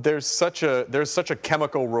also, there's such a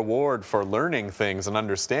chemical reward for learning things and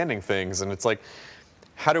understanding things, and it's like,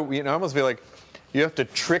 how do we? I almost feel like you have to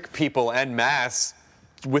trick people en masse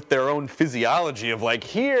with their own physiology of like,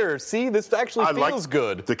 here, see, this actually feels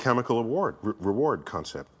good. The chemical reward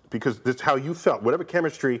concept, because that's how you felt. Whatever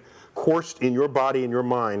chemistry coursed in your body and your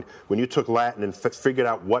mind when you took Latin and figured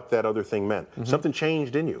out what that other thing meant. Mm-hmm. Something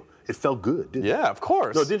changed in you. It felt good, didn't it? Yeah, of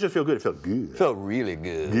course. No, it didn't just feel good, it felt good. It felt really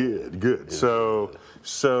good. Good. So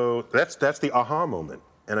that's the aha moment.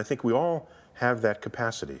 And I think we all have that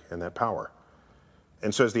capacity and that power.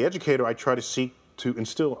 And so as the educator, I try to seek to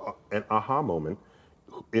instill an aha moment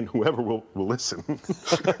in whoever will listen.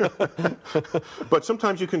 But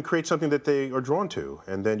sometimes you can create something that they are drawn to,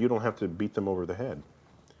 and then you don't have to beat them over the head.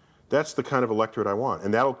 That's the kind of electorate I want.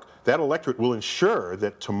 And that electorate will ensure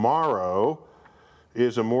that tomorrow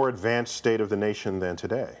is a more advanced state of the nation than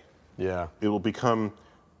today. Yeah. It will become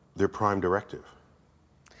their prime directive.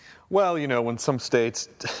 Well, when some states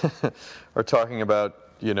are talking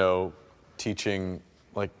about, teaching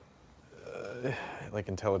like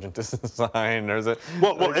intelligent design, or is it?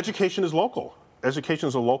 Well, education is local. Education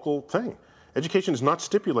is a local thing. Education is not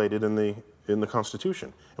stipulated in the Constitution,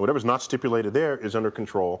 and whatever's not stipulated there is under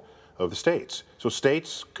control of the states. So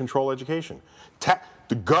states control education.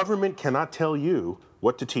 The government cannot tell you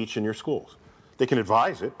what to teach in your schools. They can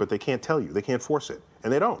advise it, but they can't tell you. They can't force it,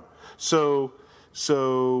 and they don't. So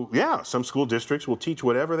yeah, some school districts will teach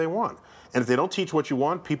whatever they want. And if they don't teach what you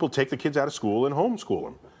want, people take the kids out of school and homeschool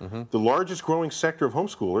them. Mm-hmm. The largest growing sector of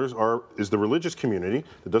homeschoolers is the religious community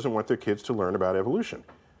that doesn't want their kids to learn about evolution.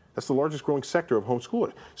 That's the largest growing sector of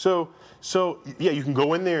homeschoolers. So yeah, you can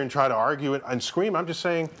go in there and try to argue it and scream. I'm just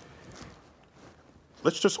saying,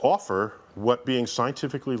 let's just offer what being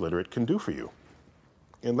scientifically literate can do for you,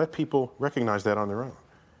 and let people recognize that on their own.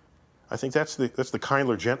 I think that's the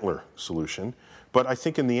kinder, gentler solution. But I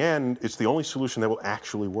think in the end, it's the only solution that will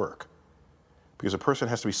actually work. Because a person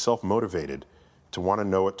has to be self-motivated to want to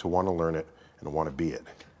know it, to want to learn it, and to want to be it.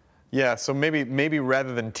 Yeah, so maybe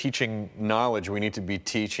rather than teaching knowledge, we need to be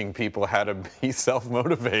teaching people how to be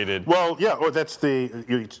self-motivated. Well, yeah, or that's the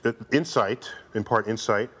insight, impart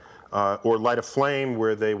insight, or light a flame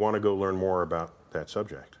where they want to go learn more about that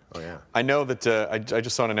subject. Oh, yeah. I know that I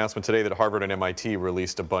just saw an announcement today that Harvard and MIT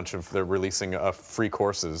released they're releasing free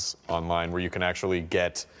courses online where you can actually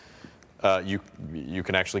get you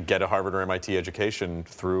can actually get a Harvard or MIT education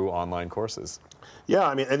through online courses. Yeah,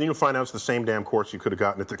 I mean, and then you'll find out it's the same damn course you could have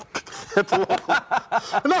gotten at the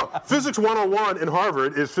local. No, Physics 101 in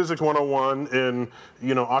Harvard is Physics 101 in,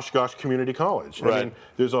 Oshkosh Community College. Right. I mean,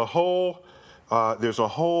 there's a whole,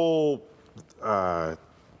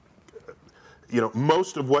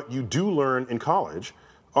 most of what you do learn in college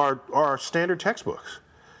are standard textbooks.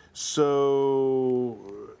 So,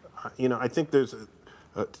 I think there's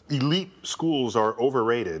elite schools are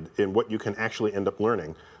overrated in what you can actually end up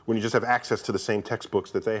learning when you just have access to the same textbooks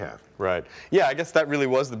that they have. Right. Yeah, I guess that really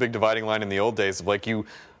was the big dividing line in the old days of like you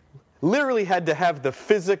literally had to have the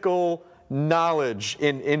physical knowledge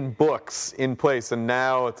in books in place, and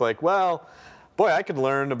now it's like, well, boy, I could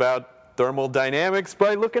learn about thermodynamics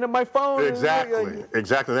by looking at my phone. Exactly.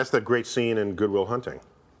 That's that great scene in Good Will Hunting.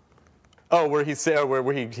 Oh, where he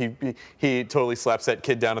totally slaps that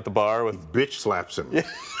kid down at the bar with bitch slaps him. Yeah.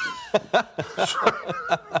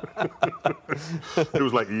 It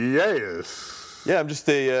was like, yes. Yeah, I'm just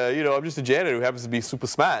a janitor who happens to be super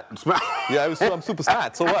smart. Yeah, I'm super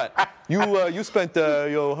smart. So what? You spent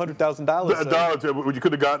 $100,000. You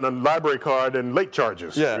could have gotten a library card and late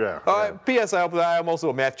charges. Yeah. P.S. I'm also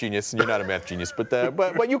a math genius, and you're not a math genius, but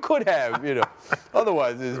you could have,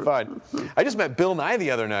 Otherwise, it's fine. I just met Bill Nye the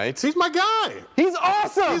other night. He's my guy. He's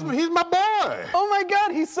awesome. He's my boy. Oh my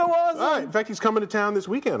God, he's so awesome. All right. In fact, he's coming to town this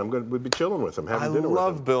weekend. We'll be chilling with him, having dinner with him. I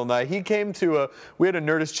love Bill Nye. He came to we had a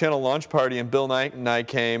Nerdist channel launch party, and Bill Nye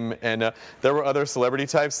came, and there were other celebrity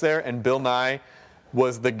types there, and Bill Nye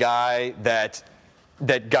was the guy that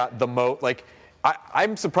got the most. Like,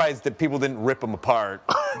 I'm surprised that people didn't rip him apart,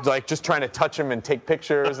 like just trying to touch him and take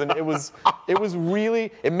pictures. And it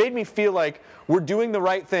made me feel like we're doing the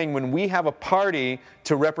right thing when we have a party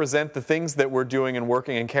to represent the things that we're doing and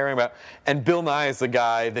working and caring about. And Bill Nye is the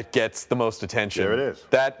guy that gets the most attention. There it is.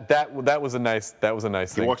 That was a nice thing.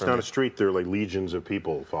 He walks down the street, there are like legions of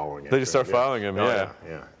people following him. They just start following him. Yeah.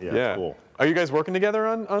 It's cool. Are you guys working together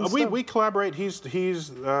on stuff? We collaborate. He's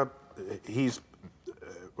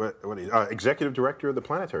executive director of the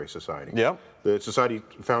Planetary Society. Yep. The society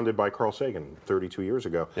founded by Carl Sagan 32 years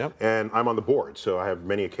ago. Yep. And I'm on the board, so I have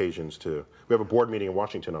many occasions to. We have a board meeting in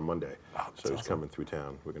Washington on Monday. Oh, so he's coming through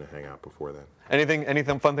town. We're going to hang out before then.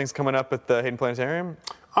 Anything fun things coming up at the Hayden Planetarium?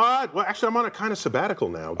 Well, actually, I'm on a kind of sabbatical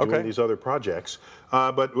now, doing these other projects.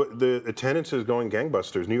 But the attendance is going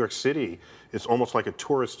gangbusters. New York City is almost like a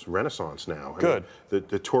tourist renaissance now. Good. I mean,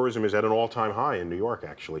 the tourism is at an all-time high in New York,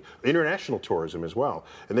 actually. International tourism as well.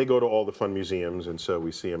 And they go to all the fun museums, and so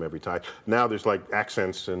we see them every time. Now there's like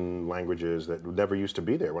accents and languages that never used to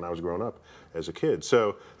be there when I was growing up as a kid.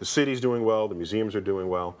 So the city's doing well, the museums are doing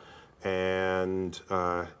well, and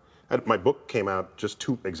my book came out just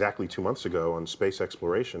exactly 2 months ago on space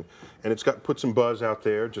exploration, and it's put some buzz out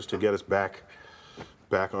there just to get us back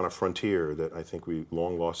on a frontier that I think we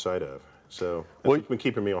long lost sight of. So that's what's been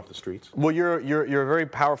keeping me off the streets. Well, you're a very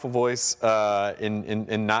powerful voice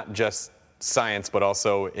in not just science, but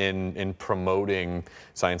also in promoting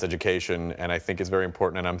science education, and I think it's very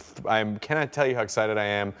important. And I'm can I tell you how excited I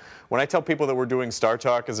am when I tell people that we're doing Star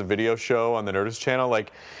Talk as a video show on the Nerdist channel?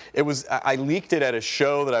 Like, I leaked it at a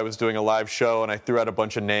show that I was doing, a live show, and I threw out a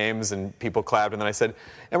bunch of names and people clapped, and then I said,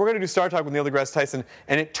 and we're going to do Star Talk with Neil deGrasse Tyson,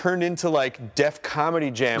 and it turned into like Def Comedy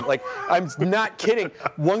Jam. Like, I'm not kidding.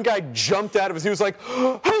 One guy jumped out of his, he was like,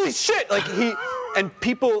 holy shit! Like and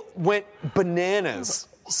people went bananas.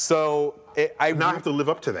 So I now have to live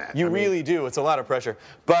up to that. You really do. It's a lot of pressure.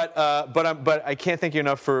 But I can't thank you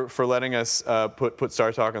enough for letting us put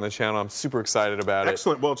Star Talk on the channel. I'm super excited about it.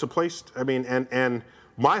 Excellent. Well, it's a place. I mean, and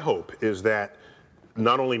my hope is that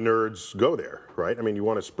not only nerds go there, right? I mean, you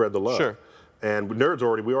want to spread the love. Sure. And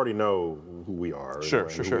nerds we already know who we are, sure,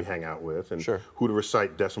 and who we hang out with, and who to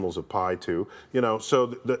recite decimals of pi to.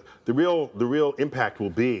 So the real impact will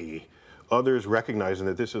be others recognizing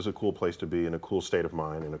that this is a cool place to be, in a cool state of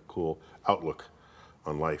mind, and a cool outlook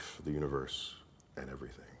on life, the universe, and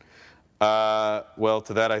everything. Well,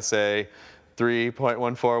 to that I say,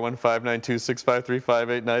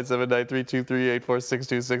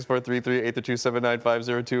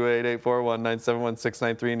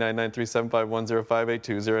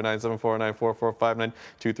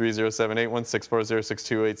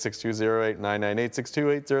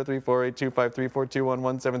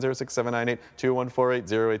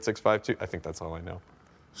 I think that's all I know.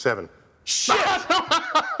 7. Shit!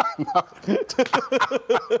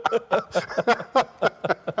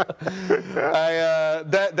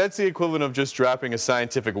 That's the equivalent of just dropping a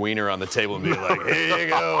scientific wiener on the table and being like, here you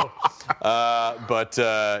go. But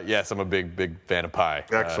yes, I'm a big fan of pie.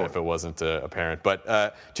 Excellent. If it wasn't apparent.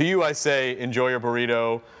 But to you, I say, enjoy your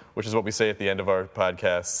burrito, which is what we say at the end of our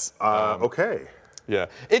podcasts. Okay. Yeah.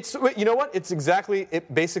 You know what?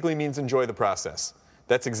 It basically means enjoy the process.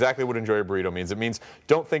 That's exactly what enjoy a burrito means. It means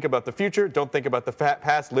don't think about the future, don't think about the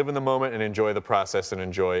past, live in the moment and enjoy the process and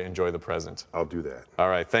enjoy the present. I'll do that. All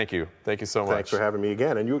right, thank you. Thank you so much. Thanks for having me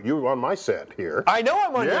again. And you were on my set here. I know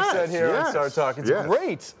I'm on your set here on Star Talk. It's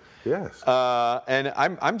great. Yes. And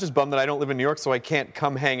I'm just bummed that I don't live in New York, so I can't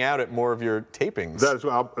come hang out at more of your tapings.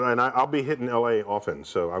 I'll be hitting LA often,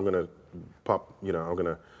 so I'm gonna pop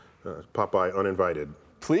by uninvited.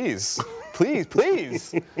 Please do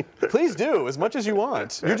as much as you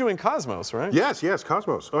want. You're doing Cosmos, right? Yes,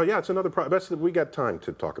 Cosmos. Oh yeah, it's another we got time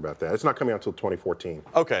to talk about that. It's not coming out until 2014.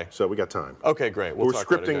 Okay. So we got time. Okay, great. We're talk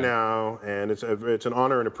about it scripting again. now, and it's an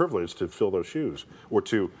honor and a privilege to fill those shoes, or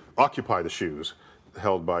to occupy the shoes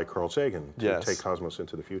held by Carl Sagan to take Cosmos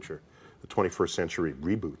into the future, the 21st century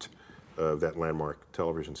reboot of that landmark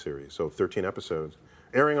television series. So 13 episodes,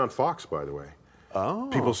 airing on Fox, by the way. Oh.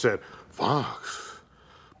 People said, Fox.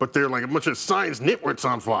 But they're like a bunch of science nitwits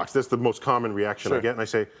on Fox. That's the most common reaction I get. And I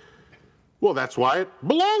say, well, that's why it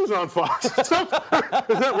belongs on Fox. Isn't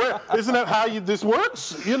that how this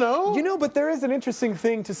works? You know, but there is an interesting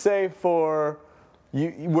thing to say for you,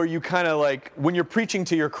 where you kind of like, when you're preaching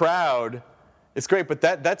to your crowd, it's great, but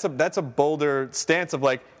that's a bolder stance of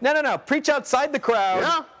like, no, preach outside the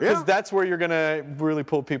crowd. Because that's where you're going to really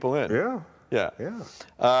pull people in. Yeah.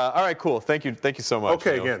 All right, cool. Thank you so much.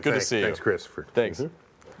 Okay, Neil. again, Good to see you. Thanks, Chris. Thanks. Mm-hmm.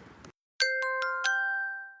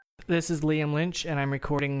 This is Liam Lynch, and I'm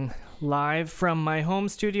recording live from my home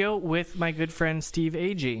studio with my good friend Steve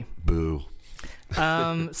Agee. Boo.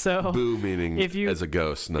 So boo meaning as a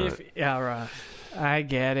ghost, not. I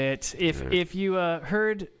get it. If you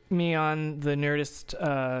heard me on the Nerdist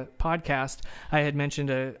podcast, I had mentioned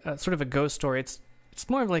a sort of a ghost story. It's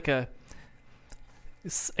more of like a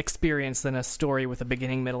experience than a story with a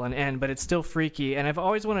beginning, middle, and end, but it's still freaky. And I've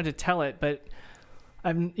always wanted to tell it, but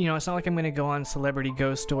it's not like I'm going to go on Celebrity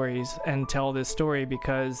Ghost Stories and tell this story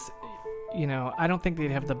because, I don't think they'd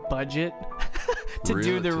have the budget to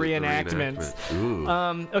do the reenactments.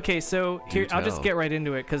 Okay, so here I'll just get right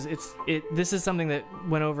into it because this is something that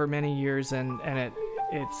went over many years and it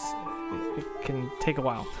can take a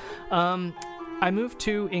while. I moved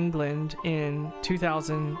to England in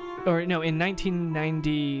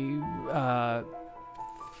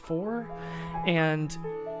 1994, and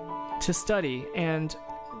to study, and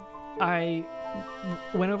I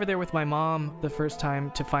went over there with my mom the first time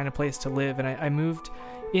to find a place to live, and I moved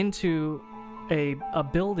into a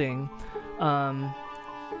building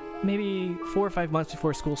maybe 4 or 5 months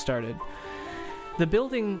before school started. The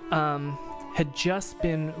building had just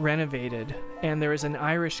been renovated, and there was an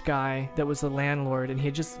Irish guy that was the landlord, and he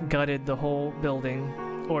had just gutted the whole building,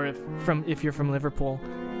 or if you're from Liverpool,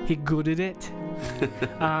 he gutted it.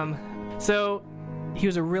 So he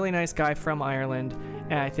was a really nice guy from Ireland,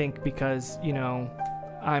 and I think because,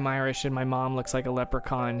 I'm Irish and my mom looks like a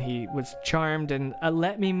leprechaun, he was charmed and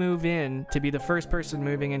let me move in to be the first person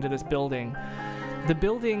moving into this building. The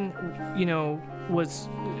building, was,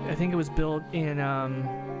 I think it was built in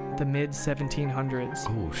the mid-1700s.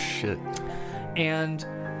 Oh, shit. And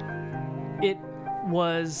it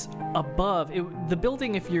was above the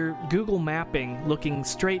building. If you're Google mapping, looking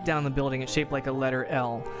straight down the building, it's shaped like a letter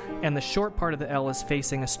L, and the short part of the L is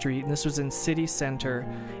facing a street, and this was in city center,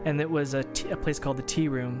 and it was a place called the Tea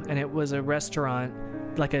Room, and it was a restaurant,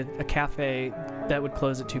 like a cafe that would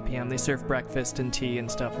close at 2 p.m. They served breakfast and tea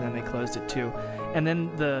and stuff, and then they closed at 2. And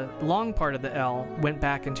then the long part of the L went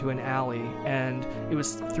back into an alley, and it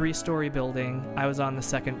was a 3-story building. I was on the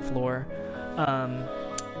 2nd floor,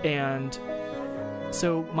 and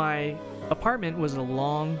so my apartment was a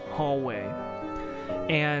long hallway,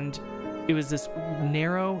 and it was this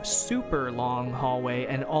narrow, super long hallway,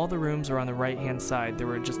 and all the rooms were on the right-hand side.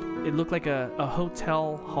 It looked like a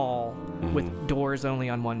hotel hall with doors only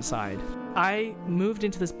on one side. I moved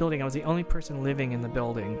into this building. I was the only person living in the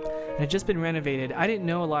building. It had just been renovated. I didn't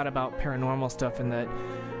know a lot about paranormal stuff, and that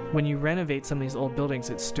when you renovate some of these old buildings,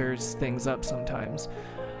 it stirs things up sometimes.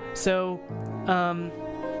 So,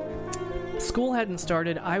 school hadn't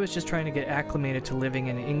started. I was just trying to get acclimated to living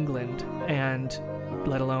in England, and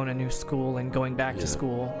let alone a new school and going back to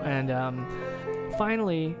school. And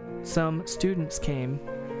finally, some students came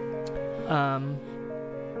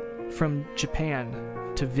from Japan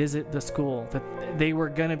to visit the school. That they were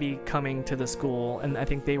going to be coming to the school, and I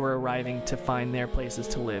think they were arriving to find their places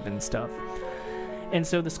to live and stuff. And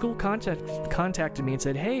so the school contacted me and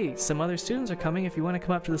said, hey, some other students are coming. If you want to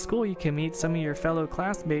come up to the school, you can meet some of your fellow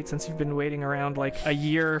classmates since you've been waiting around like a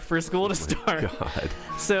year for school to start. God.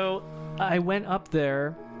 So I went up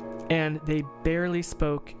there, and they barely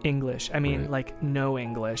spoke English. I mean, like, no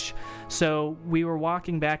English. So we were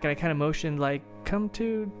walking back, and I kind of motioned, like, come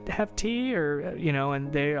to have tea, or, you know,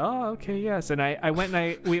 and they, oh, okay, yes. And I went,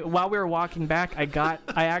 and while we were walking back, I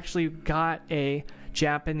actually got a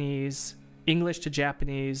Japanese, English to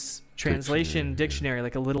Japanese translation dictionary,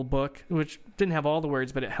 like a little book, which didn't have all the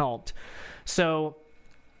words, but it helped. So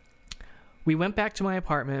we went back to my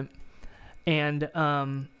apartment, and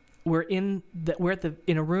we're in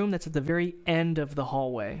a room that's at the very end of the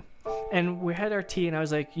hallway, and we had our tea, and I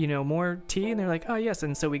was like, you know, more tea? And they're like, oh yes.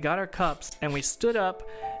 And so we got our cups, and we stood up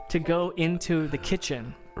to go into the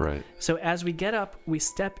kitchen. Right. So as we get up, we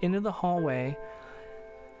step into the hallway,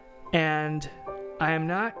 and I am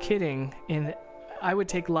not kidding. I would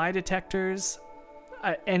take lie detectors,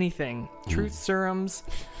 anything, truth serums.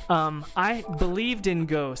 I believed in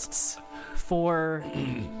ghosts for.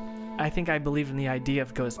 I think I believed in the idea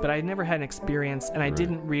of ghosts, but I never had an experience, and I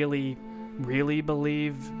didn't really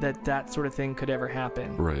believe that sort of thing could ever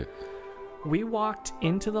happen. Right. We walked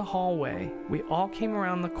into the hallway. We all came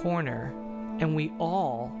around the corner, and we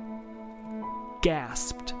all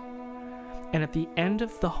gasped. And at the end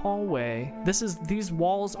of the hallway, these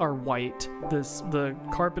walls are white. The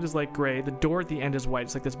carpet is like gray. The door at the end is white.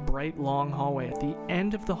 It's like this bright, long hallway. At the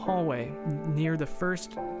end of the hallway, near the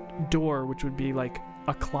first door, which would be like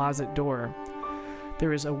a closet door,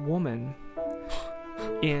 there is a woman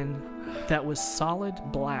that was solid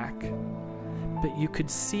black, but you could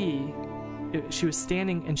see she was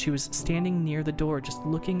standing near the door, just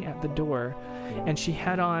looking at the door, and she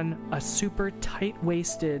had on a super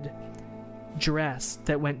tight-waisted dress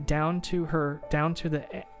that went down to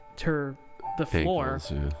the floor,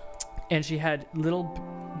 ankles, and she had little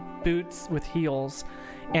boots with heels,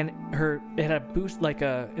 and it had a boost, like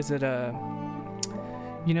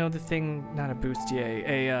you know, the thing, not a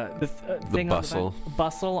bustier, the thing bustle. On the back,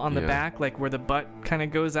 bustle on the back, like where the butt kind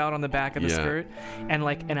of goes out on the back of the skirt, and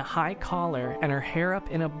like in a high collar, and her hair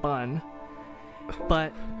up in a bun,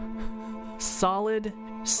 but solid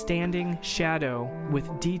standing shadow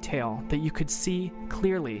with detail that you could see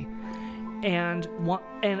clearly, and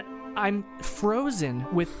I'm frozen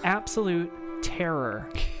with absolute terror.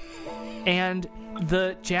 And one of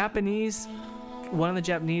the Japanese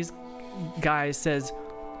guys says,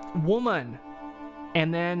 "Woman,"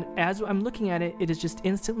 and then as I'm looking at it, it is just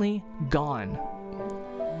instantly gone.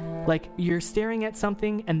 Like, you're staring at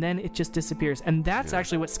something, and then it just disappears. And that's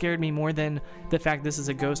actually what scared me more than the fact this is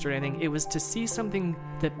a ghost or anything. It was to see something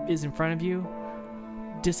that is in front of you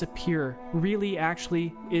disappear, really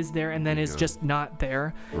actually is there, and then is just not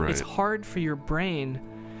there. Right. It's hard for your brain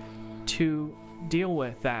to deal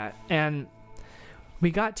with that. And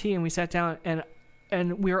we got tea, and we sat down, and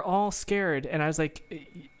we were all scared. And I was like,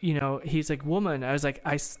 you know, he's like, "Woman." I was like,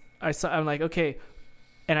 I saw, I'm like, okay.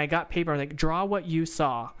 And I got paper. I'm like, draw what you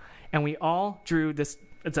saw. And we all drew this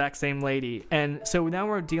exact same lady. And so now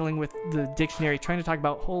we're dealing with the dictionary, trying to talk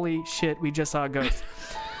about, holy shit, we just saw a ghost.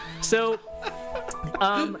 So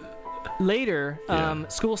later,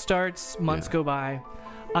 school starts, months go by.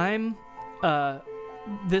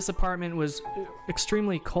 This apartment was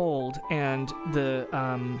extremely cold, and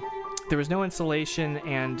there was no insulation,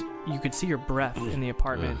 and you could see your breath in the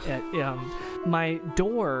apartment. My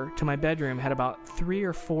door to my bedroom had about 3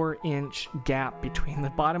 or 4 inch gap between the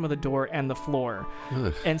bottom of the door and the floor.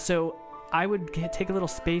 And so I would take a little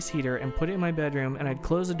space heater and put it in my bedroom, and I'd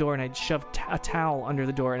close the door, and I'd shove a towel under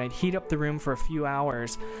the door, and I'd heat up the room for a few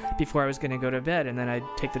hours before I was going to go to bed. And then I'd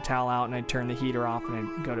take the towel out, and I'd turn the heater off, and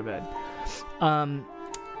I'd go to bed.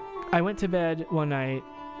 I went to bed one night,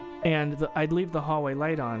 and I'd leave the hallway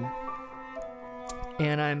light on.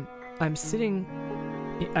 And I'm sitting,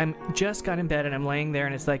 I'm just got in bed, and I'm laying there,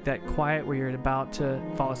 and it's like that quiet where you're about to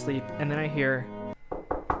fall asleep, and then I hear,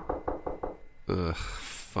 ugh,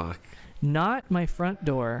 fuck. Not my front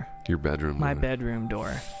door. Your bedroom door. My bedroom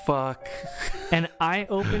door. Fuck. And I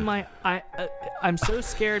open I'm so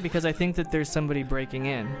scared because I think that there's somebody breaking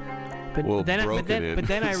in. But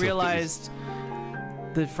then I realized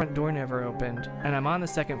the front door never opened, and I'm on the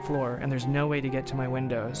second floor, and there's no way to get to my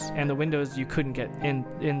windows, and the windows you couldn't get in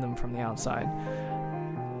them from the outside,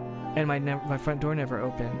 and my front door never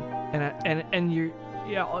opened, and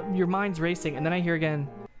your mind's racing, and then I hear again,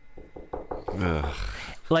 Ugh.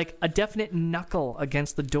 like a definite knuckle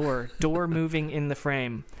against the door moving in the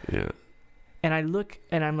frame. Yeah. And I look,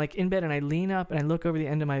 and I'm like in bed, and I lean up, and I look over the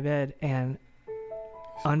end of my bed, and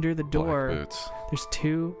under the door, there's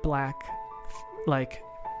two black, like,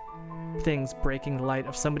 things breaking the light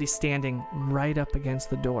of somebody standing right up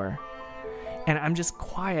against the door. And I'm just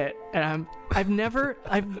quiet, and I've never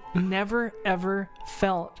ever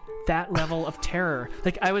felt that level of terror.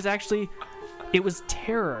 Like, it was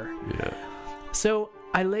terror. Yeah. So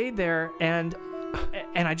I laid there, and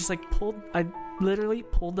I just I literally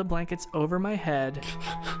pulled the blankets over my head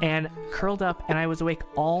and curled up, and I was awake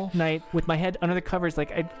all night with my head under the covers.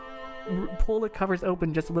 Like, I'd pull the covers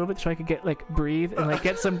open just a little bit so I could get, like, breathe and, like,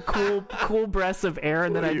 get some cool breaths of air,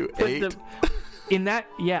 and then I put 8? in that.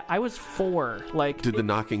 Yeah, I was 4. Like, did the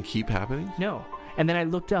knocking keep happening? No. And then I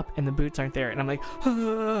looked up, and the boots aren't there, and I'm like,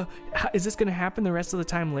 is this going to happen the rest of the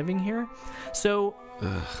time living here? So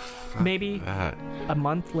maybe a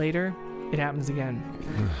month later, it happens again.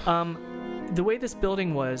 The way this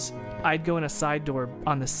building was, I'd go in a side door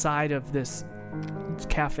on the side of this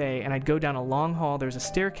cafe, and I'd go down a long hall. There's a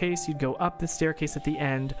staircase. You'd go up the staircase at the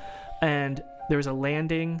end, and there was a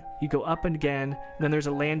landing. You go up and again, and then there's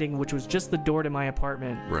a landing, which was just the door to my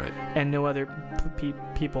apartment, right? And no other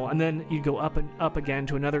people. And then you'd go up and up again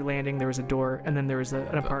to another landing. There was a door, and then there was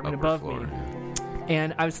an apartment above me. Yeah.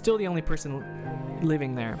 And I was still the only person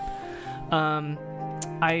living there.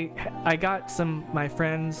 I got my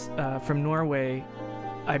friends from Norway.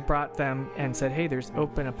 I brought them and said, hey, there's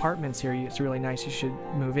open apartments here. It's really nice. You should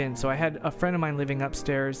move in. So I had a friend of mine living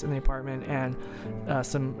upstairs in the apartment, and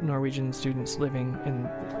some Norwegian students living in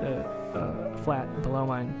the flat below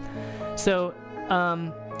mine. So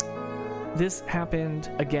this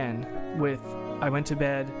happened again I went to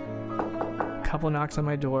bed, a couple knocks on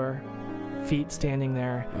my door, feet standing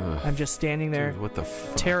there. Ugh. I'm just standing there. Dude, what the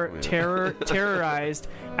fuck? Terrorized.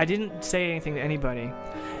 I didn't say anything to anybody.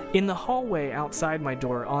 In the hallway outside my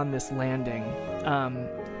door on this landing,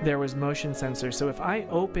 there was motion sensors. So if I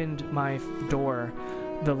opened my door,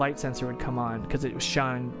 the light sensor would come on because it was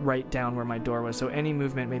shining right down where my door was. So any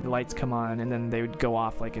movement made the lights come on, and then they would go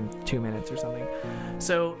off like in 2 minutes or something.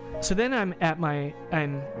 So then I'm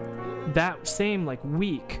that same like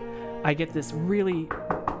week, I get this really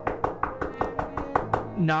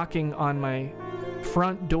knocking on my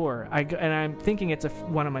front door. And I'm thinking it's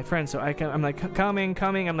one of my friends, so I'm like, coming.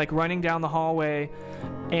 I'm like running down the hallway,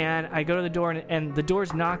 and I go to the door, and the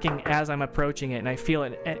door's knocking as I'm approaching it, and I feel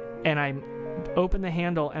it, and I open the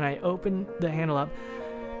handle, up,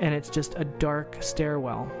 and it's just a dark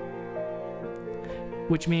stairwell,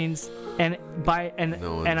 which means and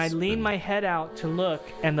I lean my head out to look,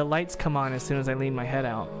 and the lights come on as soon as I lean my head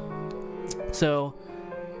out. So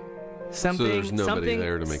there's nobody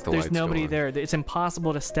there to make the lights go on. There's nobody there. It's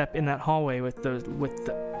impossible to step in that hallway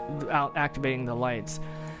without activating the lights.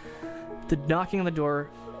 The knocking on the door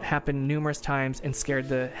happened numerous times and scared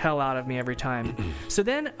the hell out of me every time. So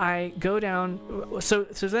then I go down. So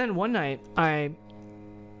then one night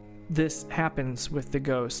this happens with the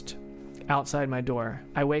ghost outside my door.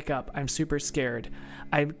 I wake up. I'm super scared.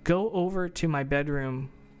 I go over to my bedroom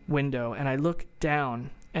window and I look down.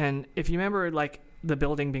 And if you remember, like, the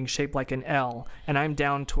building being shaped like an L, and I'm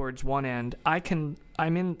down towards one end, I can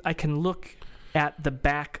look at the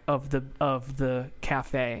back of the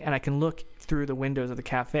cafe, and I can look through the windows of the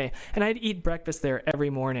cafe. And I'd eat breakfast there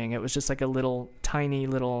every morning. It was just like a tiny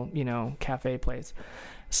little, cafe place.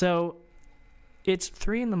 So it's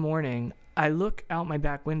 3 a.m. I look out my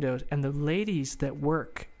back windows, and the ladies that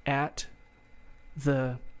work at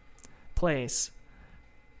the place,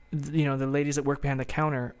 the ladies that work behind the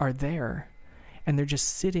counter are there. And they're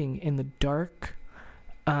just sitting in the dark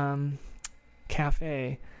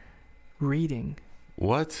cafe reading.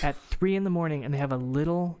 What? At 3 a.m, and they have a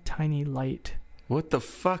little tiny light. What the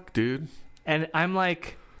fuck, dude? And I'm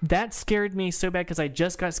like, that scared me so bad because I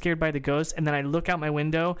just got scared by the ghost. And then I look out my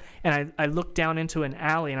window, and I look down into an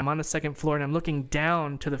alley, and I'm on the second floor, and I'm looking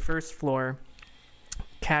down to the first floor,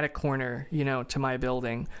 corner, to my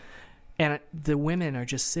building. And the women are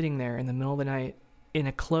just sitting there in the middle of the night in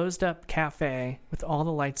a closed-up cafe with all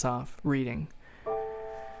the lights off, reading.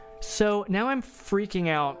 So now I'm freaking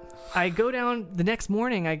out. I go down the next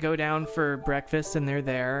morning. I go down for breakfast, and they're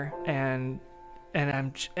there, and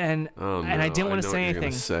I didn't want to say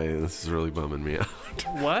anything. This is really bumming me out.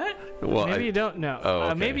 What? Well, maybe you don't know. Oh,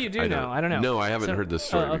 okay. Maybe you do know. I don't know. No, I haven't heard this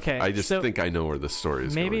story. Okay. I just think I know where the story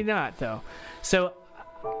is maybe going. not, though. So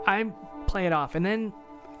I play it off, and then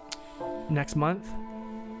next month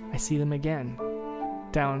I see them again,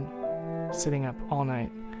 down, sitting up all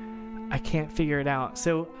night. I can't figure it out.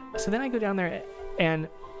 So then I go down there and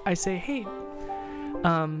I say, hey,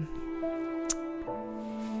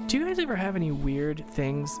 do you guys ever have any weird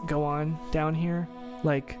things go on down here?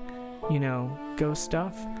 Like, ghost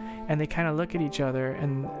stuff? And they kind of look at each other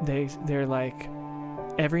and they're like,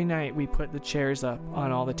 every night we put the chairs up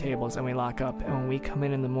on all the tables and we lock up. And when we come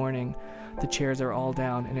in the morning, the chairs are all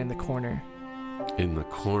down and in the corner. In the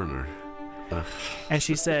corner? Ugh. And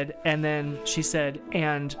she said, and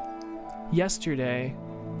yesterday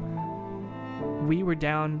we were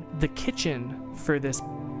down, the kitchen for this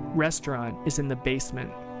restaurant is in the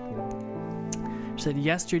basement. She said,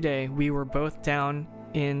 yesterday we were both down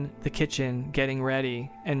in the kitchen getting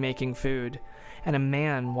ready and making food, and a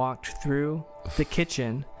man walked through the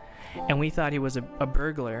kitchen, and we thought he was a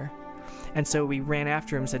burglar, and so we ran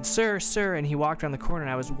after him and said, sir, and he walked around the corner,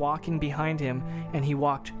 and I was walking behind him, and he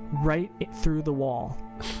walked right through the wall.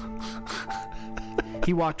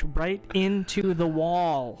 He walked right into the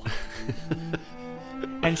wall.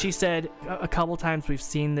 And she said, a couple times we've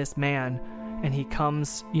seen this man, and he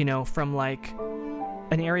comes, from like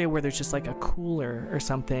an area where there's just like a cooler or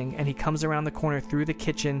something, and he comes around the corner through the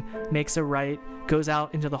kitchen, makes a right, goes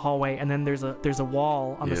out into the hallway, and then there's a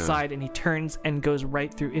wall on the side, and he turns and goes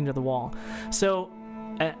right through into the wall. So,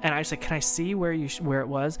 and I said, can I see where it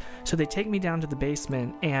was? So they take me down to the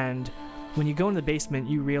basement, and when you go into the basement,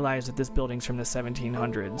 you realize that this building's from the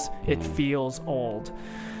 1700s. It feels old.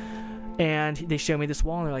 And they show me this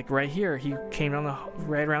wall, and they're like, right here. He came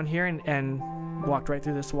right around here and walked right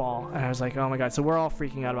through this wall. And I was like, oh my God. So we're all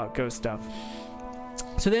freaking out about ghost stuff.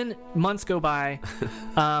 So then months go by.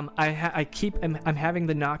 I'm having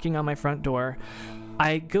the knocking on my front door.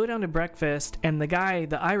 I go down to breakfast, and the guy,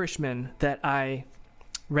 the Irishman that I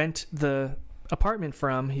rent the apartment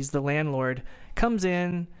from, he's the landlord, comes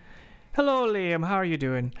in. Hello, Liam. How are you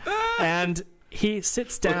doing? And he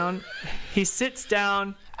sits down.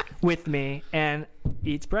 With me and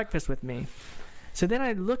eats breakfast with me. So then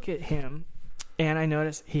I look at him and I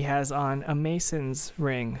notice he has on a mason's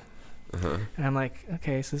ring. Uh-huh. And I'm like,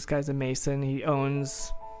 okay, so this guy's a mason. He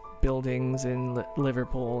owns buildings in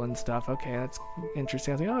Liverpool and stuff. Okay, that's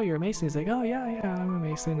interesting. I was like, oh, you're a mason? He's like, oh, yeah, I'm a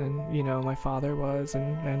mason. And, my father was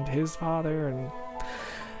and his father. And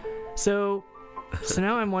so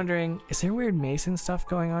now I'm wondering, is there weird mason stuff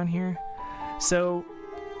going on here? So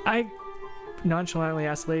I nonchalantly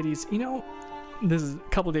asked ladies, this is a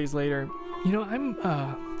couple days later, I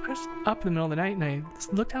was up in the middle of the night and I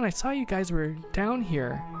looked down, I saw you guys were down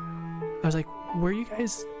here. I was like, what were you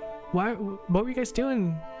guys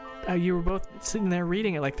doing? You were both sitting there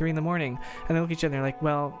reading at like 3 a.m. And they look at each other and they're like,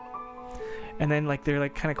 well, and then like they're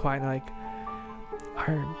like kind of quiet and they're like,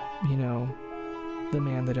 the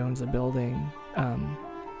man that owns the building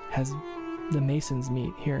has the Masons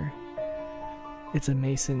meet here. It's a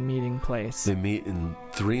Mason meeting place. They meet in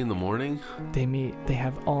 3 a.m? They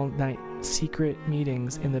have all night secret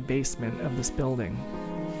meetings in the basement of this building.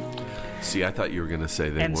 See, I thought you were going to say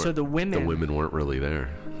the women weren't really there.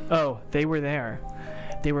 Oh, they were there.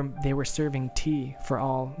 They were serving tea for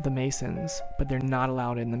all the Masons, but they're not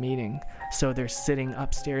allowed in the meeting. So they're sitting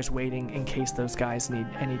upstairs waiting in case those guys need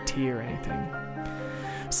any tea or anything.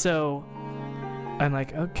 So I'm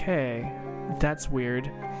like, okay, that's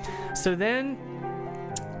weird. So then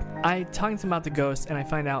I talking to them about the ghosts, and I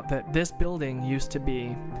find out that this building used to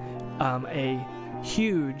be a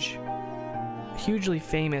hugely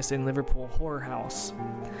famous in Liverpool horror house.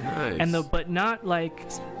 Nice. And but not like,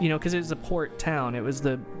 because it was a port town. It was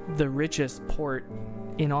the richest port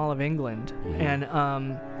in all of England. Mm-hmm.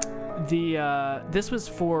 And this was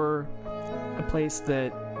for a place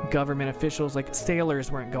that government officials, like sailors,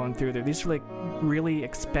 weren't going through there. These were like really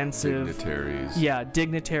expensive dignitaries. Yeah,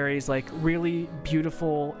 dignitaries, like really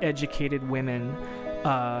beautiful, educated women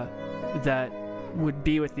that would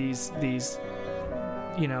be with these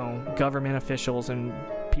government officials and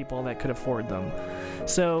people that could afford them.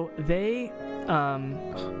 So they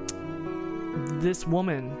this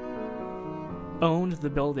woman owned the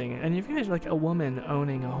building, and if you guys like a woman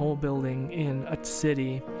owning a whole building in a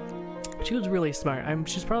city, she was really smart.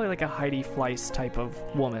 She's probably like a Heidi Fleiss type of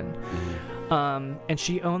woman. Mm-hmm. And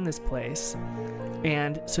she owned this place.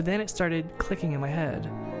 And so then it started clicking in my head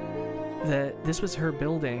that this was her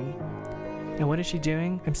building. And what is she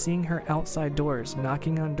doing? I'm seeing her outside doors,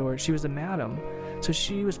 knocking on doors. She was a madam, So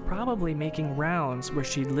she was probably making rounds where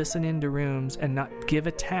she'd listen into rooms and not give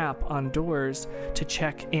a tap on doors to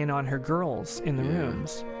check in on her girls in the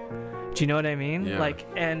rooms. Do you know what I mean? Yeah. Like,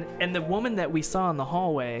 and the woman that we saw in the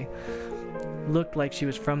hallway looked like she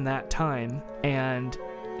was from that time, and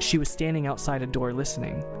she was standing outside a door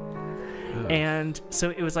listening. And so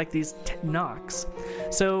it was like these knocks.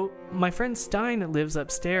 So my friend Stein that lives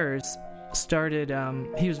upstairs started,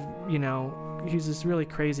 he was this really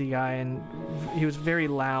crazy guy, and he was very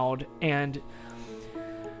loud, and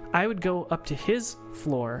I would go up to his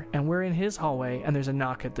floor, and we're in his hallway, and there's a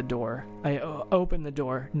knock at the door. I open the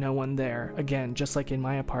door, no one there, again, just like in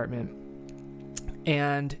my apartment.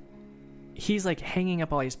 And he's like hanging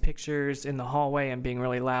up all these pictures in the hallway and being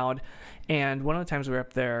really loud. And one of the times we were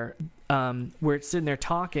up there, we're sitting there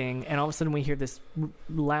talking, and all of a sudden we hear this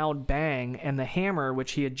loud bang, and the hammer,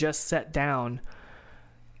 which he had just set down,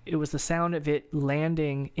 it was the sound of it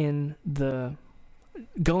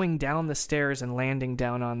going down the stairs and landing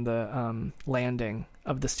down on the landing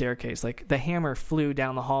of the staircase. Like the hammer flew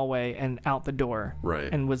down the hallway and out the door, right,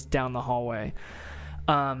 and was down the hallway.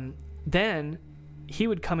 Then he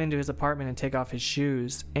would come into his apartment and take off his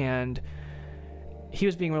shoes, and he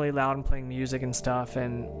was being really loud and playing music and stuff,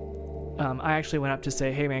 and I actually went up to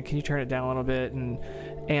say, hey man, can you turn it down a little bit?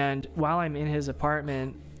 And while I'm in his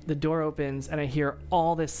apartment, the door opens and I hear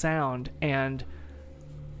all this sound, and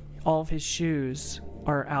all of his shoes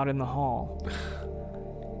are out in the hall.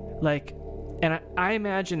 Like, and I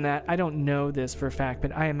imagine that, I don't know this for a fact,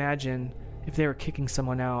 but I imagine if they were kicking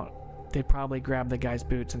someone out, they'd probably grab the guy's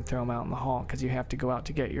boots and throw them out in the hall, because you have to go out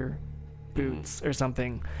to get your boots or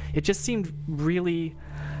something. It just seemed really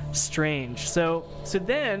strange. So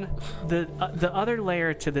then the other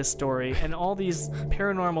layer to this story and all these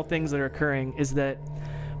paranormal things that are occurring is that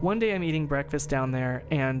one day I'm eating breakfast down there,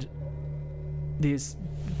 and these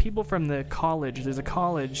people from the college, there's a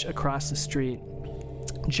college across the street,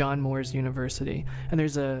 John Moores University, and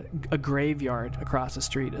there's a graveyard across the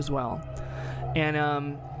street as well.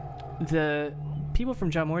 And the people from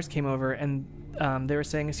John Moores came over, and they were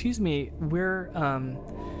saying, excuse me, we're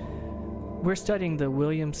studying the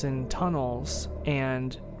Williamson tunnels,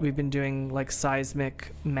 and we've been doing like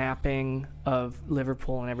seismic mapping of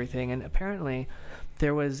Liverpool and everything, and apparently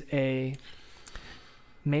there was a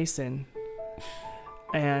Mason,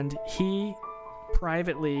 and he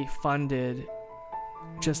privately funded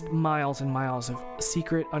just miles and miles of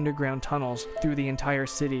secret underground tunnels through the entire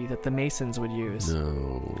city that the Masons would use.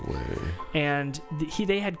 No way. And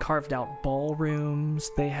they had carved out ballrooms.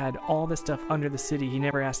 They had all this stuff under the city. He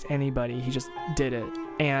never asked anybody. He just did it.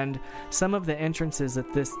 And some of the entrances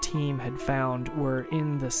that this team had found were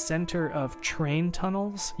in the center of train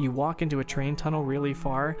tunnels. You walk into a train tunnel really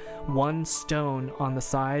far. One stone on the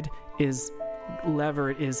side is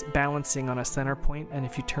balancing on a center point, and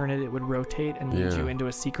if you turn it, it would rotate and lead you into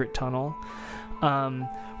a secret tunnel.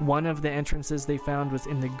 One of the entrances they found was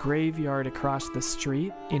in the graveyard across the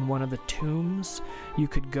street in one of the tombs. You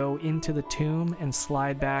could go into the tomb and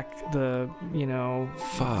slide back the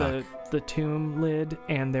tomb lid,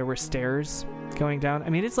 and there were stairs going down. I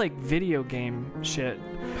mean, it's like video game shit.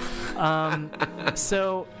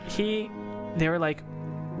 So they were like,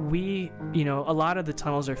 a lot of the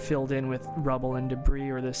tunnels are filled in with rubble and debris,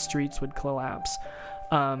 or the streets would collapse.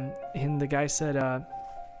 And the guy said,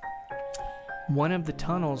 one of the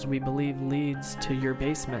tunnels we believe leads to your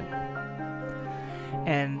basement.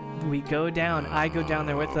 And we go down, I go down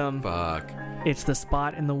there with them. Fuck. It's the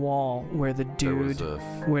spot in the wall where the dude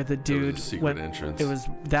secret entrance.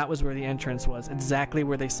 That was where the entrance was. Exactly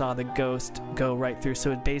where they saw the ghost go right through.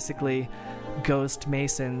 So it basically ghost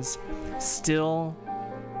Masons still.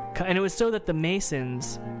 And it was so that the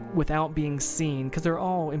Masons, without being seen, because they're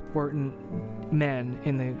all important men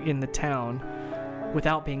in the town,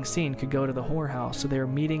 without being seen, could go to the whorehouse. So they were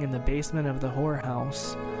meeting in the basement of the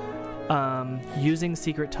whorehouse, using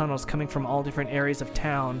secret tunnels coming from all different areas of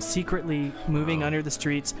town, secretly moving under the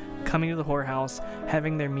streets, coming to the whorehouse,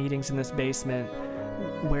 having their meetings in this basement,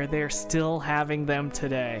 where they're still having them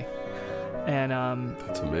today. And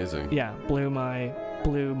that's amazing. Yeah, blew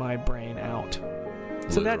my brain out.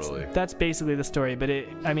 So Literally. that's basically the story. But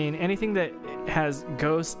anything that has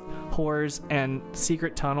ghosts, whores, and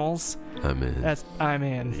secret tunnels, I'm in. I'm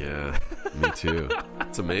in. Yeah, me too.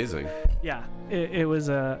 It's amazing. Yeah, it was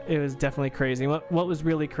definitely crazy. What was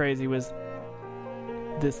really crazy was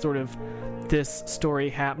this story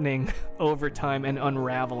happening over time and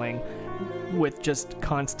unraveling, with just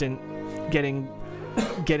constant getting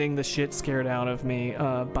the shit scared out of me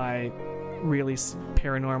by really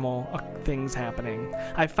paranormal things happening.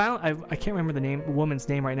 I can't remember the woman's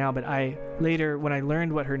name right now, but when I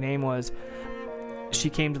learned what her name was, she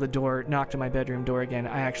came to the door, knocked on my bedroom door again,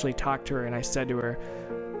 I actually talked to her and I said to her,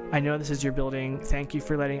 I know this is your building. Thank you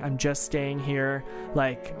for I'm just staying here.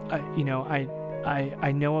 Like,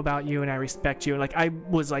 I know about you and I respect you. Like, I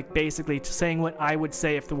was like basically saying what I would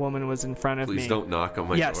say if the woman was in front of me. Please don't knock on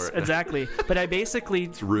my door. Yes, exactly. But I basically,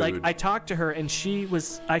 it's rude. like, I talked to her and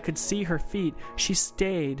I could see her feet. She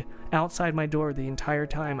stayed outside my door the entire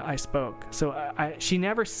time I spoke. So she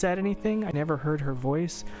never said anything. I never heard her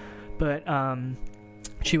voice, but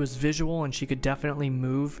she was visual and she could definitely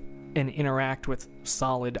move and interact with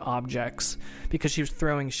solid objects because she was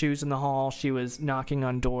throwing shoes in the hall. She was knocking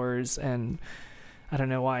on doors, and I don't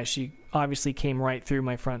know why. She obviously came right through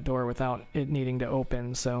my front door without it needing to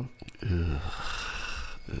open. So,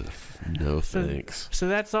 no thanks. So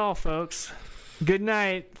that's all, folks. Good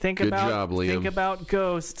night. Good job, Liam. Think about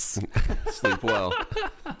ghosts. Sleep well.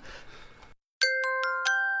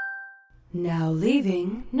 Now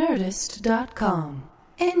leaving Nerdist.com.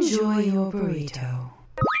 Enjoy your burrito.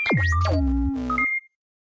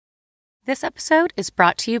 This episode is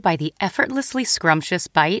brought to you by the effortlessly scrumptious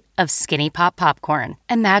bite of Skinny Pop Popcorn.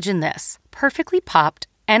 Imagine this: perfectly popped,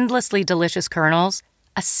 endlessly delicious kernels,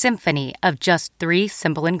 a symphony of just 3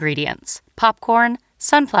 simple ingredients: popcorn,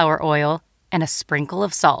 sunflower oil, and a sprinkle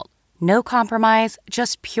of salt. No compromise,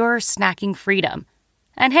 just pure snacking freedom.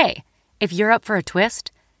 And hey, if you're up for a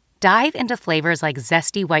twist, dive into flavors like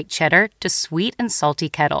zesty white cheddar to sweet and salty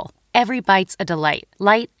kettle. Every bite's a delight,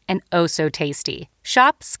 light and oh so tasty.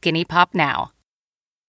 Shop Skinny Pop now.